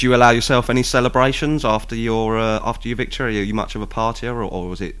 Did you allow yourself any celebrations after your victory? Are you much of a partier,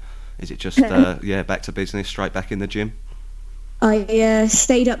 or is it just back to business, straight back in the gym? I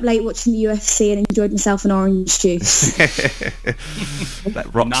stayed up late watching the UFC and enjoyed myself an orange juice. That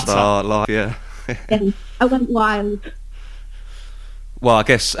rock star life, yeah. I went wild. Well, I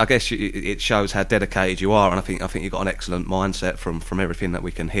guess it shows how dedicated you are, and I think you've got an excellent mindset from everything that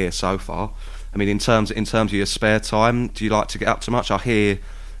we can hear so far. I mean, in terms of your spare time, do you like to get up to much? I hear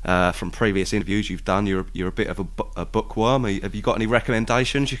from previous interviews you've done, you're a bit of a bookworm. Have you got any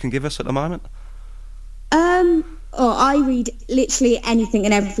recommendations you can give us at the moment? I read literally anything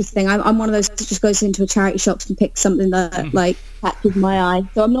and everything. I'm one of those that just goes into a charity shop and picks something that like catches my eye.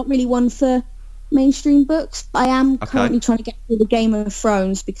 So I'm not really one for mainstream books. I am currently trying to get through the Game of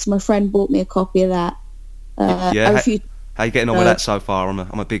Thrones because my friend bought me a copy of that. How are you getting on with that so far?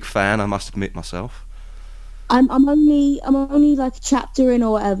 I'm a big fan, I must admit myself. I'm only like a chapter in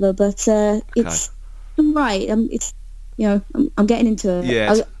or whatever, but it's right. I'm getting into it.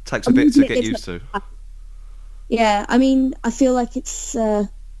 Yeah, it takes a bit to get used to. Yeah, I mean, I feel like it's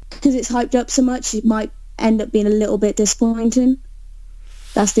because it's hyped up so much, it might end up being a little bit disappointing.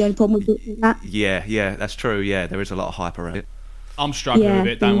 That's the only problem with that. Yeah, that's true. Yeah, there is a lot of hype around it. I'm struggling with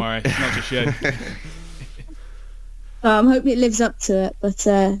it, don't worry. It's not just you. I'm hoping it lives up to it, but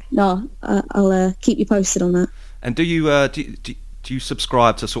no, I'll keep you posted on that. And do you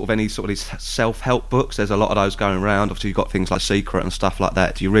subscribe to sort of any sort of these self-help books? There's a lot of those going around. Obviously, you've got things like Secret and stuff like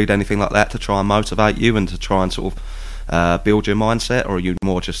that. Do you read anything like that to try and motivate you and to try and sort of build your mindset, or are you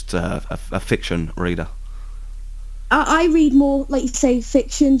more just a fiction reader? I read more, like you say,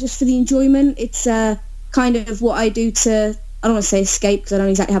 fiction just for the enjoyment. It's kind of what I do to, I don't want to say escape because I don't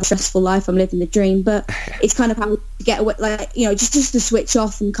exactly have a stressful life. I'm living the dream, but it's kind of how to get away, like, you know, just to switch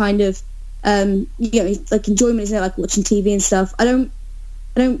off and kind of, like enjoyment, isn't it? Like watching TV and stuff. I don't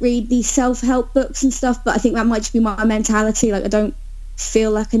read these self-help books and stuff, but I think that might just be my mentality. Like I don't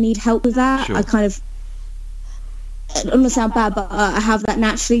feel like I need help with that. Sure. I kind of, I don't want to sound bad, but I have that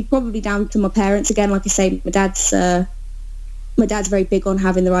naturally, probably down to my parents again. Like I say, my dad's very big on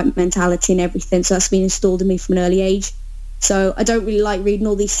having the right mentality and everything, so that's been installed in me from an early age. So I don't really like reading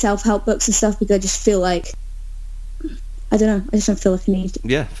all these self-help books and stuff because I just feel like, I don't know, I just don't feel like I need it.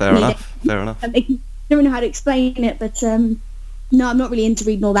 Yeah, fair enough. I don't really know how to explain it, but no, I'm not really into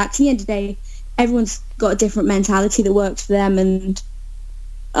reading all that, because at the end of the day, everyone's got a different mentality that works for them, and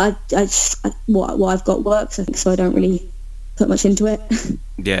what I've got works, I think, so I don't really put much into it.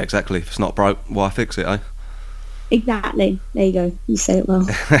 Yeah, exactly. If it's not broke, why fix it, eh? Exactly. There you go. You said it well.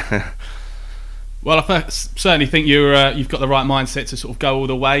 Well, I certainly think you've got the right mindset to sort of go all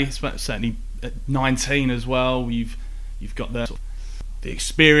the way. Certainly at 19 as well, you've got the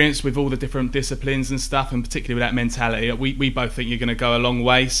experience with all the different disciplines and stuff, and particularly with that mentality. We both think you're going to go a long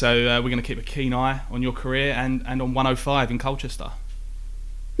way, so we're going to keep a keen eye on your career and on 105 in Colchester.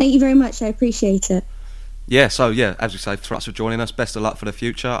 Thank you very much. I appreciate it. Yeah, so yeah, as we say, thanks for joining us. Best of luck for the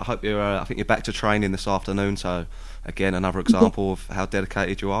future. I hope I think you're back to training this afternoon. So again, another example of how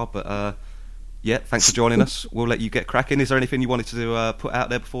dedicated you are. But yeah, thanks for joining us. We'll let you get cracking. Is there anything you wanted to put out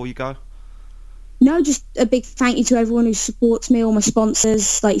there before you go? No, just a big thank you to everyone who supports me, all my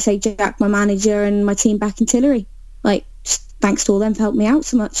sponsors, like you say, Jack, my manager, and my team back in Tillery. Like, just thanks to all them for helping me out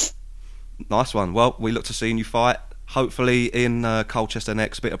so much. Nice one. Well, we look to seeing you fight, hopefully in Colchester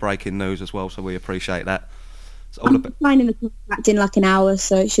next. Bit of breaking news as well, so we appreciate that. I'm signing the contract in like an hour,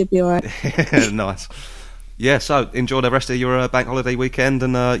 so it should be all right. Nice. Yeah, so enjoy the rest of your bank holiday weekend,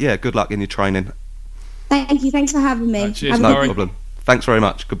 and good luck in your training. Thank you. Thanks for having me. Cheers, No problem. Thanks very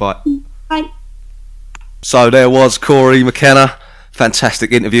much. Goodbye. Bye. So there was Corey McKenna.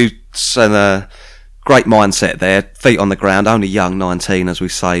 Fantastic interview and great mindset there. Feet on the ground. Only young, 19 as we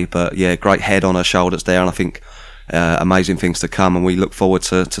say, but yeah, great head on her shoulders there, and I think amazing things to come, and we look forward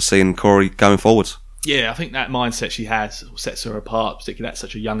to seeing Corey going forwards. Yeah, I think that mindset she has sets her apart, particularly at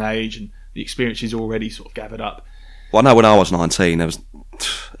such a young age, and the experience she's already sort of gathered up. Well, I know when I was 19, there's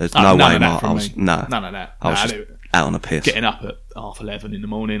no way none of that. None of that. I was just out on the piss. Getting up at 11:30 in the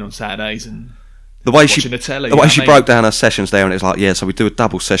morning on Saturdays and the way watching the telly. The way she broke down her sessions there, and it's like, yeah, so we do a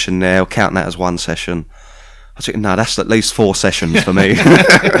double session now, count that as one session. I was thinking, no, that's at least 4 sessions for me.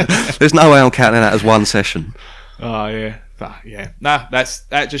 There's no way I'm counting that as one session. Oh yeah. Yeah,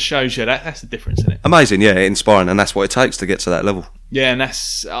 that just shows you that's the difference, isn't it? Amazing, yeah, inspiring, and that's what it takes to get to that level. Yeah, and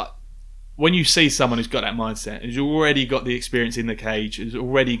that's when you see someone who's got that mindset, who's already got the experience in the cage, who's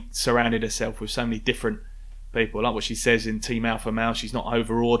already surrounded herself with so many different people, like what she says in Team Alpha Male, she's not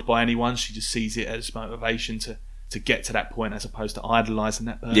overawed by anyone. She just sees it as motivation to get to that point, as opposed to idolising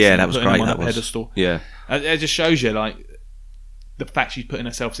that person. Yeah, that was great. On that a pedestal. Yeah, it just shows you like the fact she's putting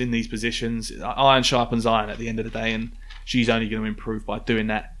herself in these positions. Iron sharpens iron at the end of the day, and she's only going to improve by doing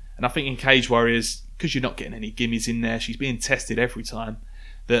that. And I think in Cage Warriors, because you're not getting any gimmies in there, she's being tested every time.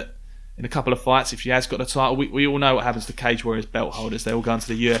 That in a couple of fights, if she has got the title, we all know what happens to Cage Warriors belt holders. They all go into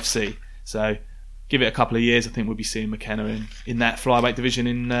the UFC. So give it a couple of years, I think we'll be seeing McKenna in that flyweight division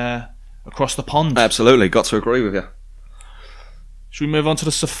in across the pond. Absolutely, got to agree with you. Should we move on to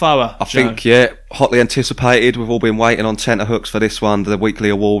the Safoa? I think, yeah, hotly anticipated. We've all been waiting on tenterhooks for this one. The weekly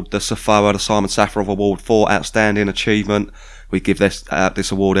award, the Safoa, the Simon Safarov Award for Outstanding Achievement. We give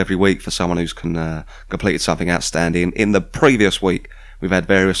this award every week for someone who's completed something outstanding. In the previous week, we've had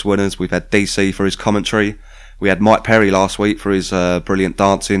various winners. We've had DC for his commentary. We had Mike Perry last week for his brilliant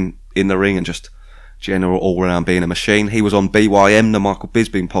dancing in the ring and just general all-round being a machine. He was on BYM, the Michael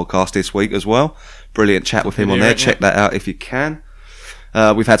Bisping podcast this week as well. Brilliant chat with him on there. Check that out if you can.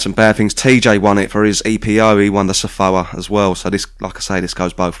 We've had some bad things. TJ won it for his EPO. He won the Safoa as well. So this, like I say, this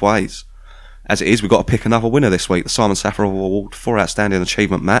goes both ways. As it is, we've got to pick another winner this week. The Simon Safarov Award for Outstanding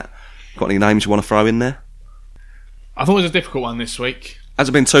Achievement. Matt, got any names you want to throw in there? I thought it was a difficult one this week.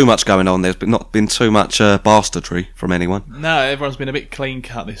 Hasn't been too much going on. There's not been too much bastardry from anyone. No, everyone's been a bit clean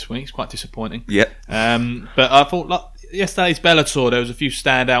cut this week. It's quite disappointing. Yeah. But I thought, like yesterday's Bellator, there was a few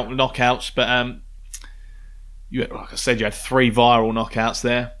standout knockouts, but like I said, you had 3 viral knockouts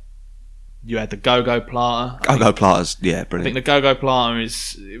there. You had the Gogo Plata. Gogo Plata's, yeah, brilliant. I think the Gogo Plata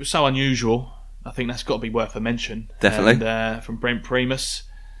it was so unusual. I think that's got to be worth a mention. Definitely. And from Brent Primus,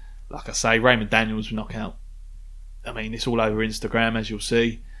 like I say, Raymond Daniels knockout. I mean, it's all over Instagram, as you'll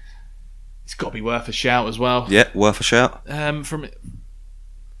see. It's got to be worth a shout as well. Yeah, worth a shout. From a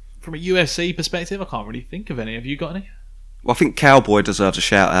UFC perspective, I can't really think of any. Have you got any? Well, I think Cowboy deserves a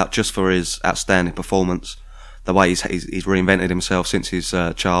shout out just for his outstanding performance. The way he's reinvented himself since his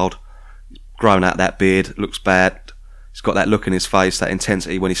child. He's grown out that beard, looks bad. He's got that look in his face, that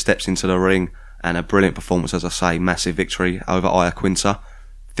intensity when he steps into the ring, and a brilliant performance, as I say, massive victory over Iaquinta.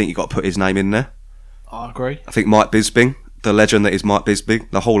 I think you've got to put his name in there. I agree. I think Mike Bisping, the legend that is Mike Bisping,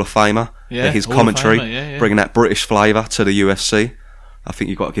 the Hall of Famer, his Hall commentary, of Famer, bringing that British flavour to the UFC. I think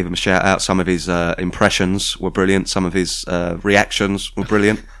you've got to give him a shout out. Some of his impressions were brilliant. Some of his reactions were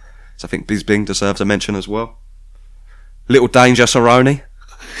brilliant. So I think Bisping deserves a mention as well. Little Danger Cerrone,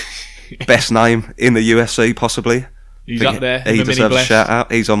 best name in the UFC possibly. He's up there. He deserves a shout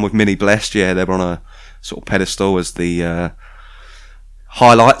out. He's on with Mini Blessed. Yeah, they're on a sort of pedestal as the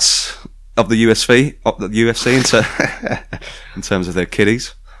highlights of the UFC in terms of their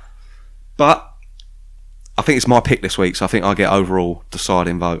kiddies. But I think it's my pick this week, so I think I get overall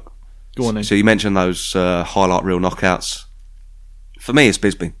deciding vote. Go on then. So you mentioned those highlight reel knockouts. For me, it's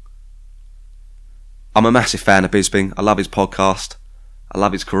Bisping. I'm a massive fan of Bisping. I love his podcast. I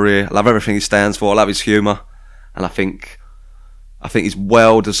love his career. I love everything he stands for. I love his humour. And I think he's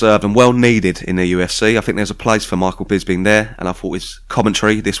well deserved and well needed in the UFC. I think there's a place for Michael Bisping there, and I thought his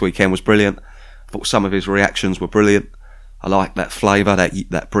commentary this weekend was brilliant. I thought some of his reactions were brilliant. I like that flavour,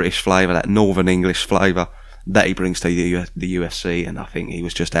 that British flavour, that Northern English flavour that he brings to the UFC, and I think he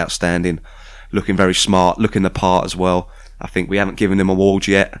was just outstanding. Looking very smart, looking the part as well. I think we haven't given him awards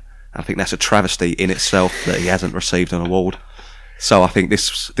yet. I think that's a travesty in itself that he hasn't received an award. So I think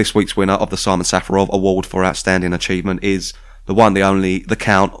this week's winner of the Simon Safarov Award for Outstanding Achievement is the one, the only, the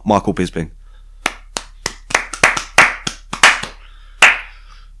Count, Michael Bisping.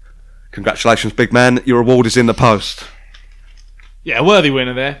 Congratulations, big man. Your award is in the post. Yeah, a worthy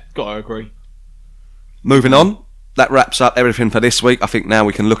winner there. Got to agree. Moving on, that wraps up everything for this week. I think now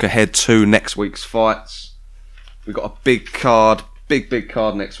we can look ahead to next week's fights. We've got a big card, big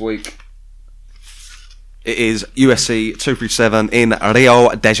card next week. It is UFC 237 in Rio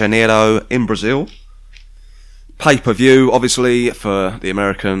de Janeiro in Brazil. Pay-per-view, obviously, for the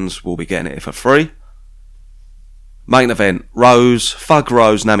Americans, we'll be getting it for free. Main event, Thug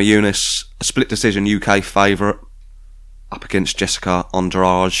Rose Namajunas, a split decision UK favourite, up against Jessica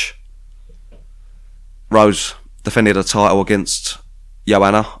Andrade. Rose defended the title against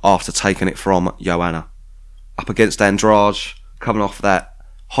Joanna after taking it from Joanna. Up against Andrade, coming off that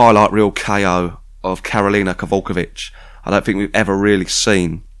highlight reel KO of Karolina Kowalkiewicz. I don't think we've ever really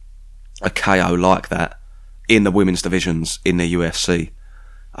seen a KO like that in the women's divisions in the UFC.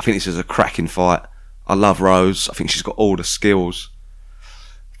 I think this is a cracking fight. I love Rose. I think she's got all the skills.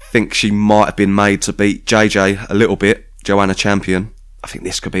 I think she might have been made to beat JJ a little bit, Joanna champion. I think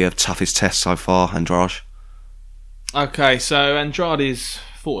this could be her toughest test so far, Andrade. Okay, so Andrade is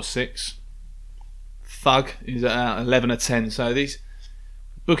 4-6. Thug is at 11-10. So these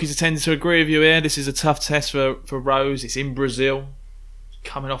bookies are tending to agree with you here. This is a tough test for Rose. It's in Brazil.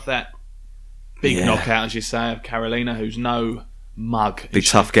 Coming off that big knockout, as you say, of Karolina, who's no mug. Be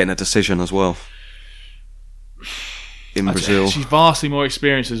tough getting a decision as well. In Brazil. She's vastly more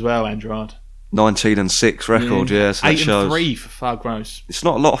experienced as well, Andrade. 19-6 record, yeah. So 8-3 for Thug Rose. It's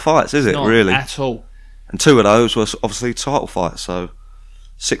not a lot of fights, is it, Not really? at all. And 2 of those were obviously title fights, so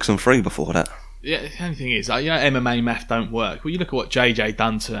 6-3 before that. Yeah, the only thing is, MMA math don't work. Well, you look at what JJ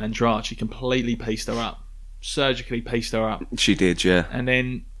done to Andrade. She completely pieced her up. Surgically pieced her up. She did, yeah. And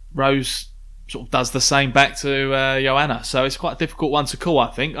then Rose sort of does the same back to Joanna. So it's quite a difficult one to call,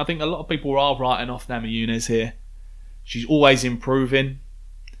 I think. I think a lot of people are writing off Namajunas here. She's always improving.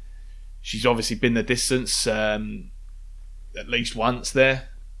 She's obviously been the distance at least once there.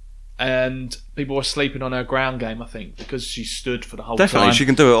 And people were sleeping on her ground game, I think, because she stood for the whole time. Definitely, she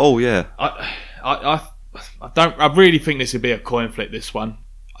can do it all, yeah. I really think this would be a coin flip, this one.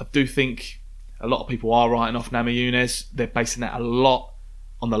 I do think a lot of people are writing off Namajunas. They're basing that a lot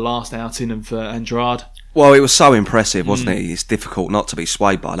on the last outing of Andrade. Well, it was so impressive, wasn't it? It's difficult not to be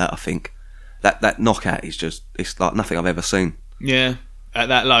swayed by that, I think. That knockout is just, it's like nothing I've ever seen. Yeah, at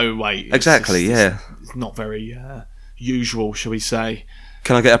that low weight. Exactly, yeah. It's not very usual, shall we say.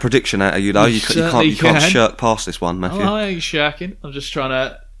 Can I get a prediction out of you, though? You can't shirk past this one, Matthew. I ain't shirking. I'm just trying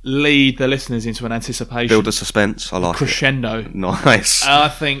to lead the listeners into an anticipation. Build a suspense. I like crescendo. It. Nice. I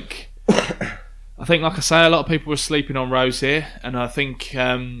think, like I say, a lot of people were sleeping on Rose here, and I think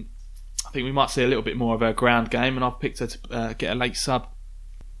we might see a little bit more of her ground game, and I've picked her to get a late sub.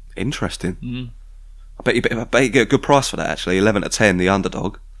 Interesting. Mm. I bet you get a good price for that, actually. 11-10, the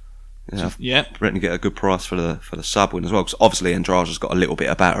underdog. Yeah. I reckon you get a good price for the sub win as well, because obviously Andrade's got a little bit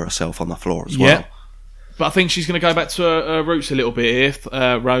about herself on the floor as well. But I think she's going to go back to her roots a little bit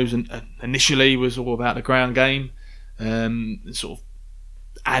here. Rose initially was all about the ground game, sort of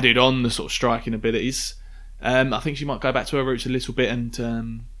added on the sort of striking abilities. I think she might go back to her roots a little bit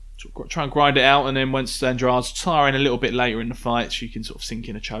and sort of try and grind it out, and then once Andrade's tiring a little bit later in the fight, she can sort of sink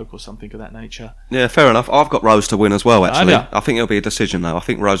in a choke or something of that nature. Yeah, fair enough. I've got Rose to win as well, actually. I think it'll be a decision, though. I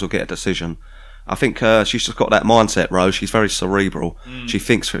think Rose will get a decision. I think she's just got that mindset, Rose. She's very cerebral. She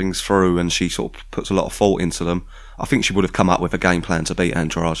thinks things through, and she sort of puts a lot of thought into them. I think she would have come up with a game plan to beat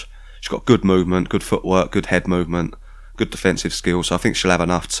Andrade. She's got good movement, good footwork, good head movement, good defensive skills, so I think she'll have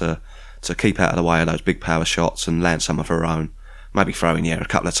enough to keep out of the way of those big power shots and land some of her own. Maybe throw in, a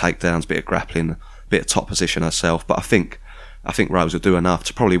couple of takedowns, bit of grappling, bit of top position herself. But I think Rose will do enough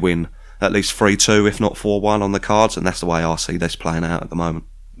to probably win at least 3-2, if not 4-1 on the cards, and that's the way I see this playing out at the moment.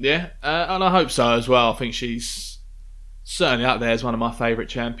 Yeah, and I hope so as well. I think she's certainly up there as one of my favourite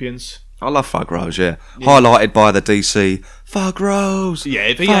champions. I love Thug Rose, yeah. Highlighted by the DC, Thug Rose! Yeah,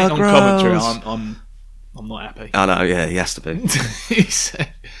 if he ain't on commentary, I'm not happy. I know, yeah, he has to be.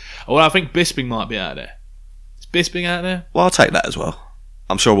 Well, I think Bisping might be out there. Bisping out there? Well, I'll take that as well.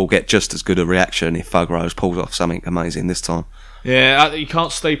 I'm sure we'll get just as good a reaction if Thug Rose pulls off something amazing this time. Yeah, you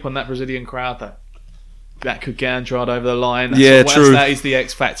can't sleep on that Brazilian crowd, though. That could get Andrade over the line. True. That is the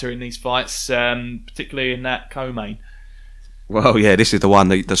X factor in these fights, particularly in that co-main. Well, yeah, this is the one,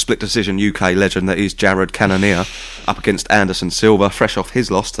 the split decision UK legend that is Jared Cannonier up against Anderson Silva, fresh off his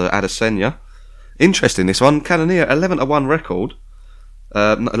loss to Adesanya. Interesting, this one. Cannonier, 11-1 record.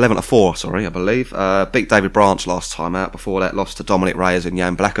 11-4, sorry, I believe. Beat David Branch last time out. Before that, lost to Dominic Reyes and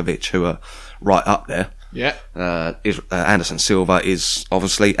Jan Blachowicz, who are right up there. Yeah. Anderson Silva is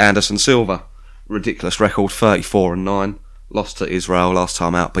obviously Anderson Silva. Ridiculous record, 34-9. Lost to Israel last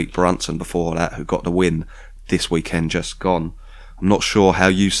time out. Beat Brunson before that, who got the win this weekend just gone. I'm not sure how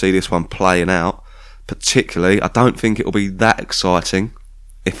you see this one playing out. particularly. I don't think it'll be that exciting,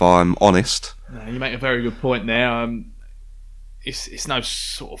 if I'm honest. No, you make a very good point there. It's no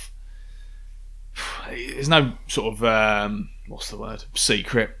sort of... There's no sort of... what's the word?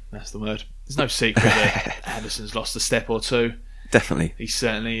 Secret. That's the word. There's no secret that Anderson's lost a step or two. Definitely. He's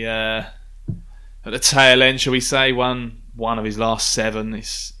certainly at the tail end, shall we say, one of his last 7.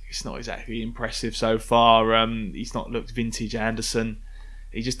 It's not exactly impressive so far. He's not looked vintage Anderson.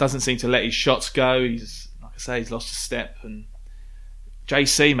 He just doesn't seem to let his shots go. He's, like I say, he's lost a step. And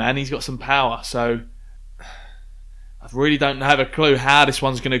JC, man, he's got some power. So I really don't have a clue how this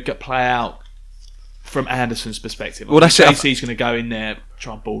one's going to play out from Anderson's perspective. Well, that's JC's going to go in there,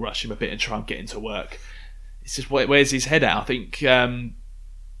 try and ball rush him a bit and try and get into work. It's just where's his head at? I think the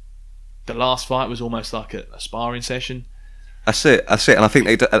last fight was almost like a sparring session. That's it. And I think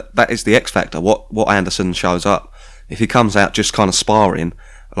that is the X factor. What Anderson shows up, if he comes out just kind of sparring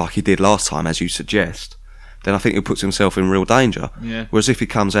like he did last time, as you suggest, then I think he puts himself in real danger. Yeah. Whereas if he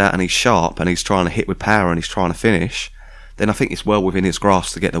comes out and he's sharp and he's trying to hit with power and he's trying to finish, then I think it's well within his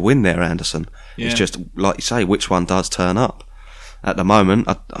grasp to get the win there, Anderson. Yeah. It's just, like you say, which one does turn up? At the moment,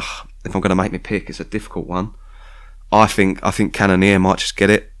 if I'm going to make me pick, it's a difficult one. I think Cannonier might just get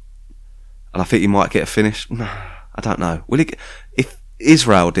it, and I think he might get a finish. I don't know. Will he? If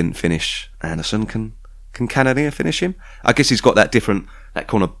Israel didn't finish Anderson, can Cannonier finish him? I guess he's got that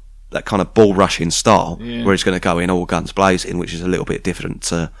kind of ball rushing style, where he's going to go in all guns blazing, which is a little bit different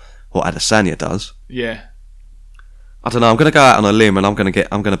to what Adesanya does. Yeah. I don't know. I'm going to go out on a limb, and I'm going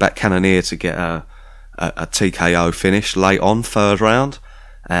to back Cannonier to get a TKO finish late on, 3rd round,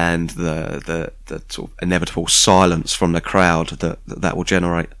 and the sort of inevitable silence from the crowd that will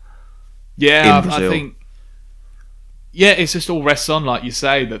generate. Yeah, in Brazil. I think. Yeah, it's just all rests on, like you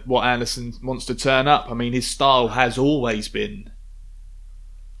say, that what Anderson wants to turn up. I mean, his style has always been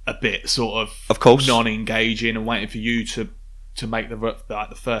a bit sort of course, non-engaging and waiting for you to make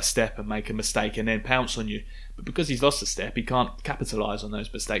the first step and make a mistake and then pounce on you. But because he's lost a step, he can't capitalise on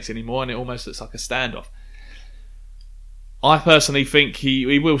those mistakes anymore, and it almost looks like a standoff. I personally think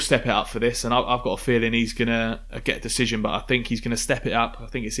he will step it up for this, and I've got a feeling he's going to get a decision, but I think he's going to step it up. I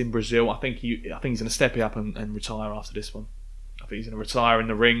think it's in Brazil. I think he's going to step it up and retire after this one. I think he's going to retire in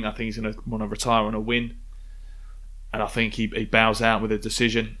the ring. I think he's going to want to retire on a win. And I think he bows out with a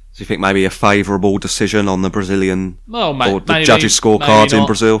decision. Do you think maybe a favourable decision on the Brazilian or the maybe, judges' scorecards in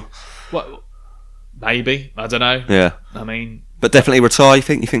Brazil? Well, maybe. I don't know. Yeah. I mean... But definitely retire, you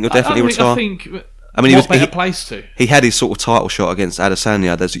think? You think he'll definitely retire? I mean, what better place to? He had his sort of title shot against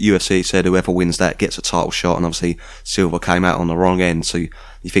Adesanya. There's UFC said whoever wins that gets a title shot, and obviously Silva came out on the wrong end. So you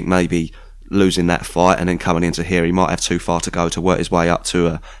think maybe losing that fight and then coming into here, he might have too far to go to work his way up to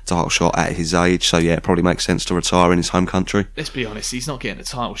a title shot at his age. So yeah, it probably makes sense to retire in his home country. Let's be honest, he's not getting a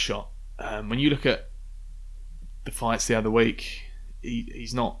title shot. When you look at the fights the other week,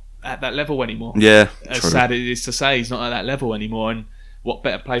 he's not at that level anymore. Yeah, as sad as it is to say, he's not at that level anymore. And what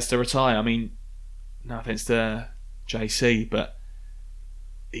better place to retire? I mean, no offense to JC, but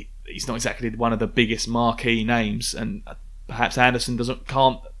he's not exactly one of the biggest marquee names, and perhaps Anderson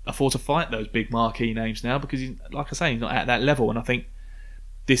can't afford to fight those big marquee names now because, like I say, he's not at that level. And I think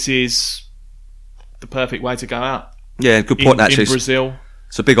this is the perfect way to go out. Yeah, good point. Actually, in Brazil,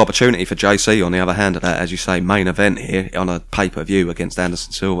 it's a big opportunity for JC. On the other hand, of that, as you say, main event here on a pay-per-view against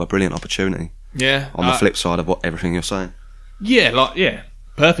Anderson Silva, brilliant opportunity. Yeah. On the flip side of everything you're saying. Yeah,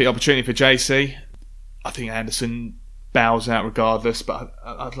 perfect opportunity for JC. I think Anderson bows out regardless, but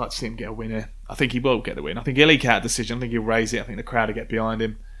I'd like to see him get a win here. I think he will get the win. I think he'll eke out a decision. I think he'll raise it. I think the crowd will get behind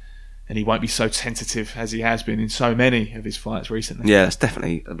him, and he won't be so tentative as he has been in so many of his fights recently. Yeah, it's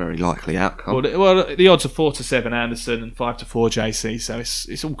definitely a very likely outcome. Well, the odds are 4-7 Anderson and 5-4 JC, so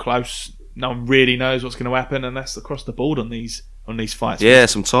it's all close. No one really knows what's going to happen, and that's across the board on these fights. Yeah,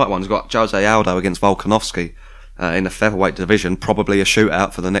 some tight ones. We've got Jose Aldo against Volkanovski in the featherweight division. Probably a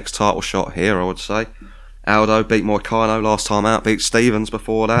shootout for the next title shot here, I would say. Aldo beat Moicano last time out, beat Stevens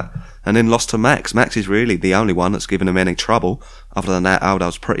before that, and then lost to Max. Max is really the only one that's given him any trouble. Other than that,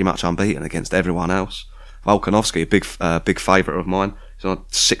 Aldo's pretty much unbeaten against everyone else. Volkanovski, a big favourite of mine. He's on a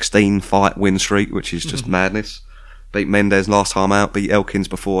 16-fight win streak, which is just madness. Beat Mendes last time out, beat Elkins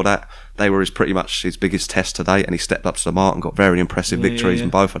before that. They were pretty much his biggest test to date, and he stepped up to the mark and got very impressive victories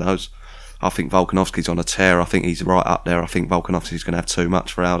in both of those. I think Volkanovski's on a tear. I think he's right up there. I think Volkanovski's going to have too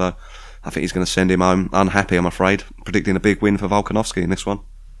much for Aldo. I think he's going to send him home unhappy, I'm afraid. Predicting a big win for Volkanovski in this one.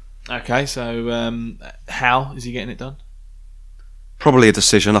 Okay, so how is he getting it done? Probably a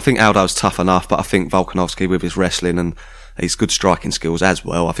decision. I think Aldo's tough enough, but I think Volkanovski, with his wrestling and his good striking skills as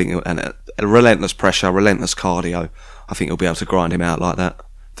well, I think, and a relentless pressure, relentless cardio, I think he'll be able to grind him out like that.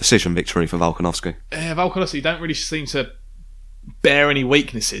 Decision victory for Volkanovski. Volkanovski don't really seem to bear any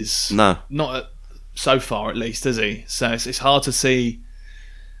weaknesses. No. Not so far, at least, does he? So it's hard to see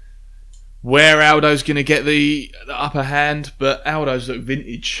where Aldo's going to get the upper hand, but Aldo's looked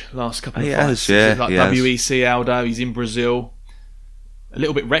vintage last couple of fights. Like WEC Aldo, he's in Brazil. A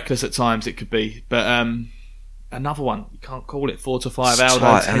little bit reckless at times it could be, but another one, you can't call it 4-5 Aldo,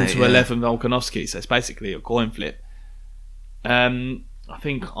 tight, 10-11 Volkanovski, so it's basically a coin flip. I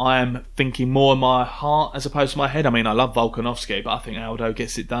think I am thinking more in my heart as opposed to my head. I mean, I love Volkanovski, but I think Aldo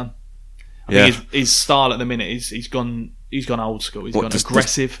gets it done. I think his style at the minute he's gone old school. He's gone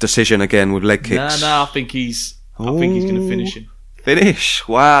aggressive. Decision again with leg kicks. No, I think he's going to finish him. Finish?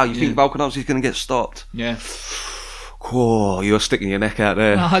 Wow, you think Volkanovski's going to get stopped? Yeah. Cool, you're sticking your neck out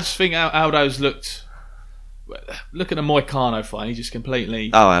there. No, I just think Aldo's look at the Moicano fight. He just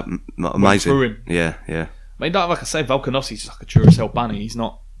completely amazing. Through him. Yeah. I mean, like I say, Volkanovski's just like a Duracell bunny. He's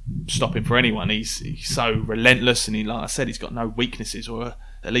not stopping for anyone. He's so relentless, and like I said, he's got no weaknesses, or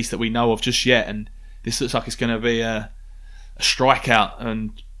at least that we know of just yet. And this looks like it's going to be a strikeout,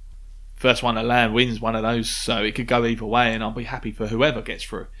 and first one to land wins one of those. So it could go either way, and I'll be happy for whoever gets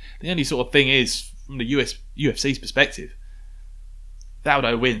through. The only sort of thing is, from the UFC's perspective,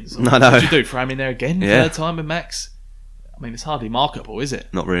 Aldo wins. I know. What do you do? Throw him in there again? Third time with Max? I mean, it's hardly marketable, is it?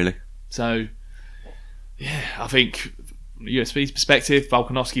 Not really. So, yeah, I think from the UFC's perspective,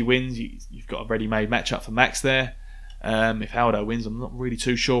 Volkanovski wins. You've got a ready-made matchup for Max there. If Aldo wins, I'm not really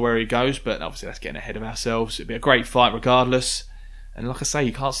too sure where he goes, but obviously that's getting ahead of ourselves. It'd be a great fight regardless. And like I say,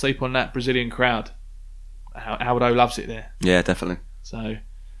 you can't sleep on that Brazilian crowd. Aldo loves it there. Yeah, definitely. So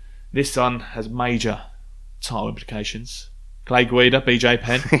this one has major title implications. Clay Guida, BJ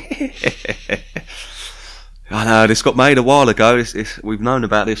Penn. I know, this got made a while ago. We've known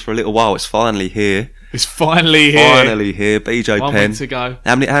about this for a little while. It's finally here. BJ Penn. 1 week to go.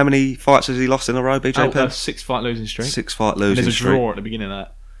 How many fights has he lost in a row, BJ Penn? 6-fight losing streak. 6-fight losing streak. There's a streak. draw at the beginning of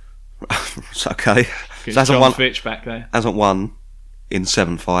that. It's okay. John Fitch back there. Hasn't won in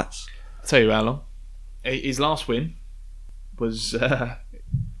 7 fights. I'll tell you how long. His last win was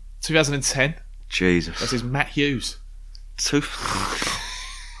 2010. Jesus. That's his Matt Hughes. That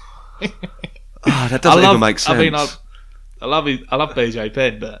doesn't even make sense. I mean, I love BJ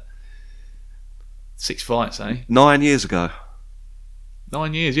Penn, but 6 fights, eh? 9 years ago.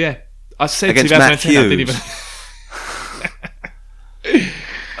 9 years, yeah. I said against 2010. Matt Hughes. I didn't even.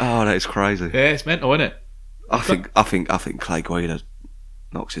 Oh, that is crazy. Yeah, it's mental, isn't it? I think Clay Guida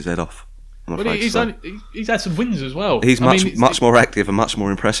knocks his head off. But he's had some wins as well. He's much more active and much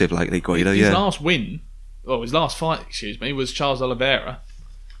more impressive lately, Guida. His last fight, was Charles Oliveira,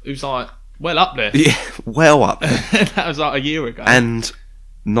 who's like well up there. Yeah, well up there. That was like a year ago. And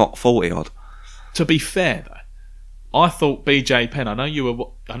not 40 odd. To be fair though, I thought BJ Penn. I know you were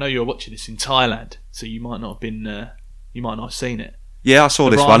watching this in Thailand, so you might not have been. You might not have seen it. Yeah, I saw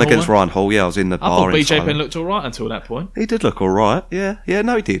this one against Ryan Hall. Yeah, I was in the bar. I thought BJ Penn looked all right until that point. He did look all right. Yeah,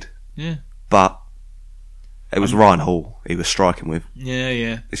 no, he did. Yeah, but it was Ryan Hall he was striking with.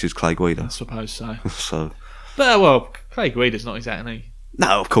 Yeah. This is Clay Guida. I suppose so. So, but Clay Guida's not exactly.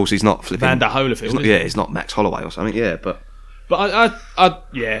 No, of course he's not flipping Vander Holyfield. He's not Max Holloway or something. Yeah, but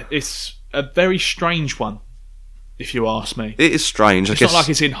it's a very strange one, if you ask me. It is strange. It's not like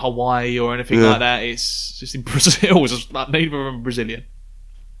it's in Hawaii or anything like that. It's just in Brazil. It's just like neither of them Brazilian.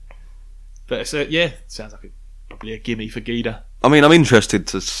 But sounds like probably a gimme for Guida. I mean, I'm interested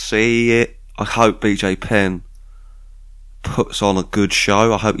to see it. I hope BJ Penn puts on a good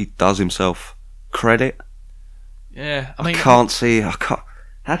show. I hope he does himself credit. Yeah, I mean, How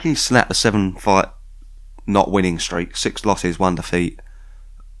can you snap a 7-fight not winning streak? 6 losses, 1 defeat,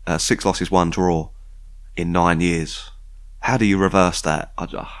 6 losses, 1 draw in 9 years. How do you reverse that? I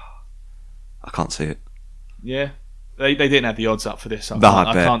can't see it. Yeah, they didn't have the odds up for this.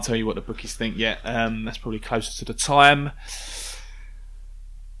 I can't tell you what the bookies think yet. That's probably closer to the time.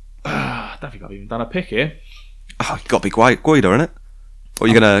 I don't think I've even done a pick here. Oh, you got to be Guida, innit? Or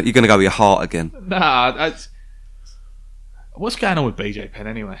you're gonna go with your heart again? Nah. What's going on with BJ Penn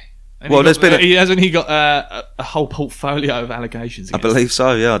anyway? Hasn't he got a whole portfolio of allegations? I believe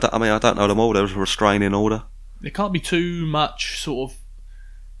so. Yeah. I don't know them all. There was a restraining order. There can't be too much sort of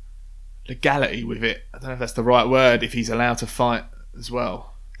legality with it. I don't know if that's the right word. If he's allowed to fight as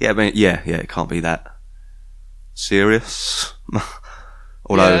well. Yeah. I mean, yeah. It can't be that serious.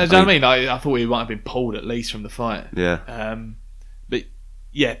 Although, I thought he might have been pulled at least from the fight. Yeah. But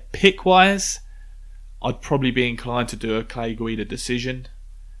yeah, pick wise, I'd probably be inclined to do a Clay Guida decision.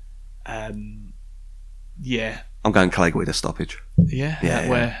 Yeah. I'm going Clay Guida stoppage. Yeah?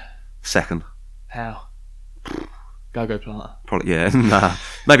 Where? Second. How? Go Plata. Probably, yeah. Nah.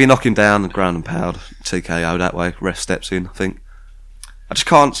 Maybe knock him down, ground and pound, TKO that way. Ref steps in, I think. I just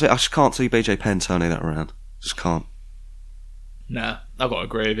can't see BJ Penn turning that around. Just can't. Nah, I've got to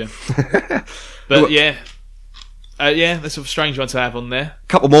agree with you. But yeah, that's a strange one to have on there. A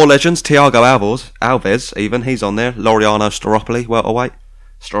couple more legends. Thiago Alves, even he's on there. Laureano Staropoli, welterweight.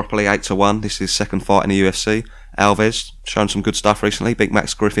 Staropoli 8-1. This is his second fight in the UFC. Alves shown some good stuff recently. Beat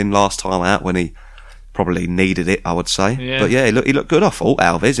Max Griffin last time out when he probably needed it, I would say. Yeah. But yeah, he looked good, I thought,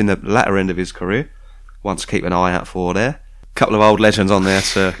 Alves, in the latter end of his career. One to keep an eye out for there. A couple of old legends on there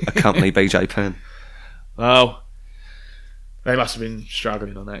to accompany BJ Penn. Well, they must have been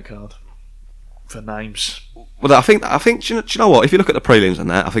struggling on that card for names. Well, I think. Do you know what? If you look at the prelims and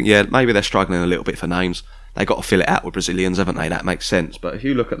that, I think maybe they're struggling a little bit for names. They got to fill it out with Brazilians, haven't they? That makes sense. But if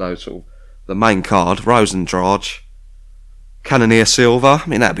you look at those sort of the main card, Rose Andrade, Cannonier Silva. I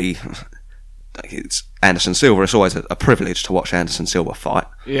mean, it's Anderson Silva. It's always a privilege to watch Anderson Silva fight.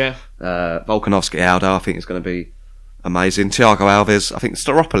 Yeah. Volkanovski Aldo, I think is going to be amazing. Thiago Alves, I think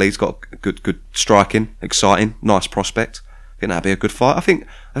Staropoli's got good striking, exciting, nice prospect. I think that'd be a good fight. I think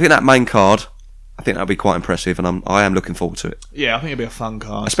that main card, I think that'll be quite impressive, and I am looking forward to it. Yeah, I think it'll be a fun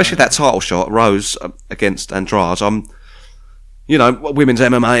card. Especially that title shot, Rose against Andrade. Women's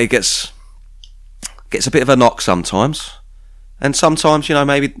MMA gets a bit of a knock sometimes. And sometimes,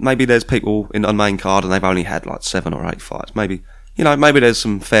 maybe there's people in the main card and they've only had like 7 or 8 fights. Maybe there's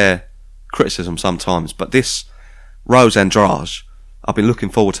some fair criticism sometimes. But this Rose Andrade, I've been looking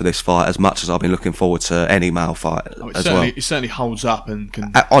forward to this fight as much as I've been looking forward to any male fight as well. It certainly holds up and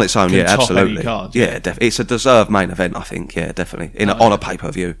can on its own, can yeah, top absolutely. any card, yeah, it's a deserved main event, I think. Yeah, definitely on a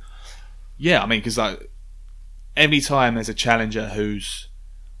pay-per-view. Yeah, I mean, because every time there's a challenger who's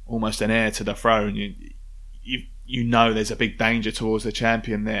almost an heir to the throne, you know there's a big danger towards the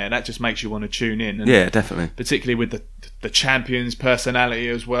champion there. That just makes you want to tune in. And yeah, definitely. Particularly with the champion's personality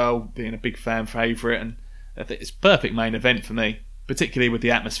as well, being a big fan favourite, and I think it's a perfect main event for me. Particularly with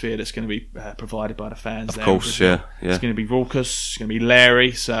the atmosphere that's going to be provided by the fans. Of course, yeah. It's going to be raucous. It's going to be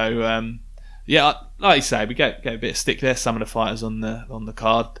Larry. So like you say, we get a bit of stick there. Some of the fighters on the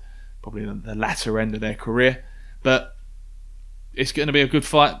card, probably the latter end of their career, but it's going to be a good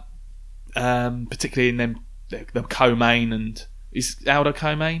fight. Particularly in the co-main, and is Aldo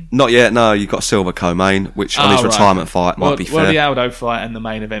co-main? Not yet. No, you've got Silva co-main, which on his retirement fight might be fair. Well, the Aldo fight and the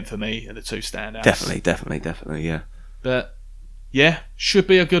main event for me are the two standouts. Definitely, yeah. But yeah, should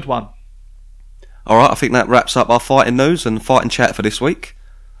be a good one. Alright, I think that wraps up our fighting news and fighting chat for this week.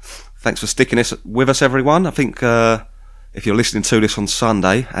 Thanks for sticking with us, everyone. I think if you're listening to this on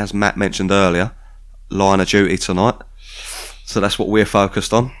Sunday, as Matt mentioned earlier, line of duty tonight. So that's what we're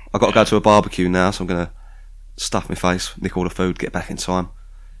focused on. I've got to go to a barbecue now, so I'm going to stuff my face, nick all the food, get back in time,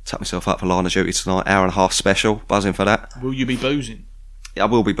 tuck myself up for line of duty tonight. 1.5 special, buzzing for that. Will you be boozing? I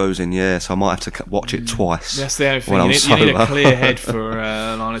will be boozing, yeah, so I might have to watch it twice. That's the only thing. You need a clear head for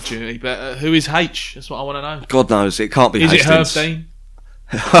line of duty. But who is H? That's what I want to know. God knows, it can't be Hastings. Hastings.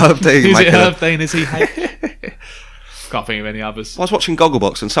 Is it Herb Dean? Herb Dean. Is it Herb Dean? Is he H? Can't think of any others. I was watching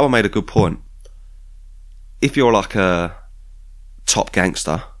Gogglebox and someone made a good point. If you're like a top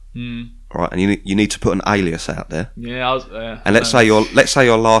gangster, right, and you need to put an alias out there. Yeah, and let's say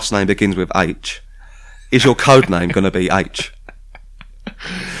your last name begins with H. Is your code name going to be H?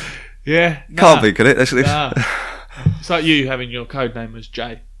 Yeah, can't be, can it? Nah. It's like you having your code name as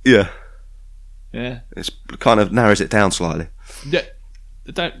J. Yeah. It kind of narrows it down slightly.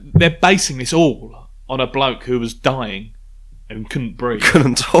 They're basing this all on a bloke who was dying and couldn't breathe,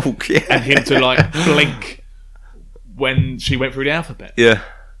 couldn't talk, yeah, and him to like blink when she went through the alphabet. Yeah.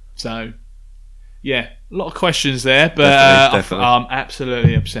 So, yeah, a lot of questions there, but definitely. I'm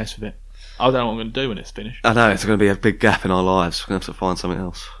absolutely obsessed with it. I don't know what I'm going to do when it's finished. I know, it's going to be a big gap in our lives. We're going to have to find something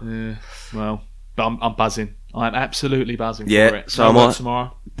else. Yeah, well, but I'm buzzing. I'm absolutely buzzing for it. So no work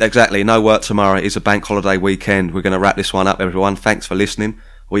tomorrow. Exactly, no work tomorrow. It's a bank holiday weekend. We're going to wrap this one up, everyone. Thanks for listening.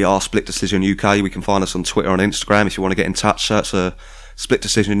 We are Split Decision UK. You can find us on Twitter and Instagram. If you want to get in touch, search Split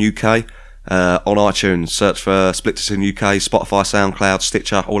Decision UK. On iTunes, search for Split Decision UK, Spotify, SoundCloud,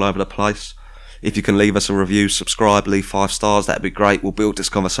 Stitcher, all over the place. If you can leave us a review, subscribe, leave 5 stars, that'd be great. We'll build this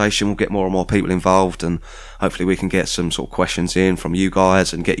conversation, we'll get more and more people involved, and hopefully we can get some sort of questions in from you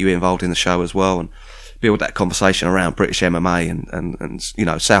guys and get you involved in the show as well, and build that conversation around British MMA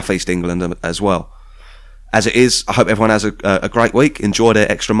and South East England as well. As it is, I hope everyone has a great week. Enjoy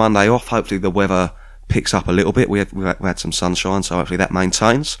their extra Monday off. Hopefully the weather picks up a little bit. We had some sunshine, so hopefully that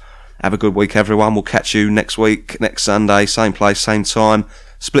maintains. Have a good week, everyone. We'll catch you next week, next Sunday, same place, same time.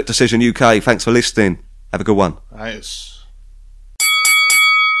 Split Decision UK. Thanks for listening. Have a good one. Nice.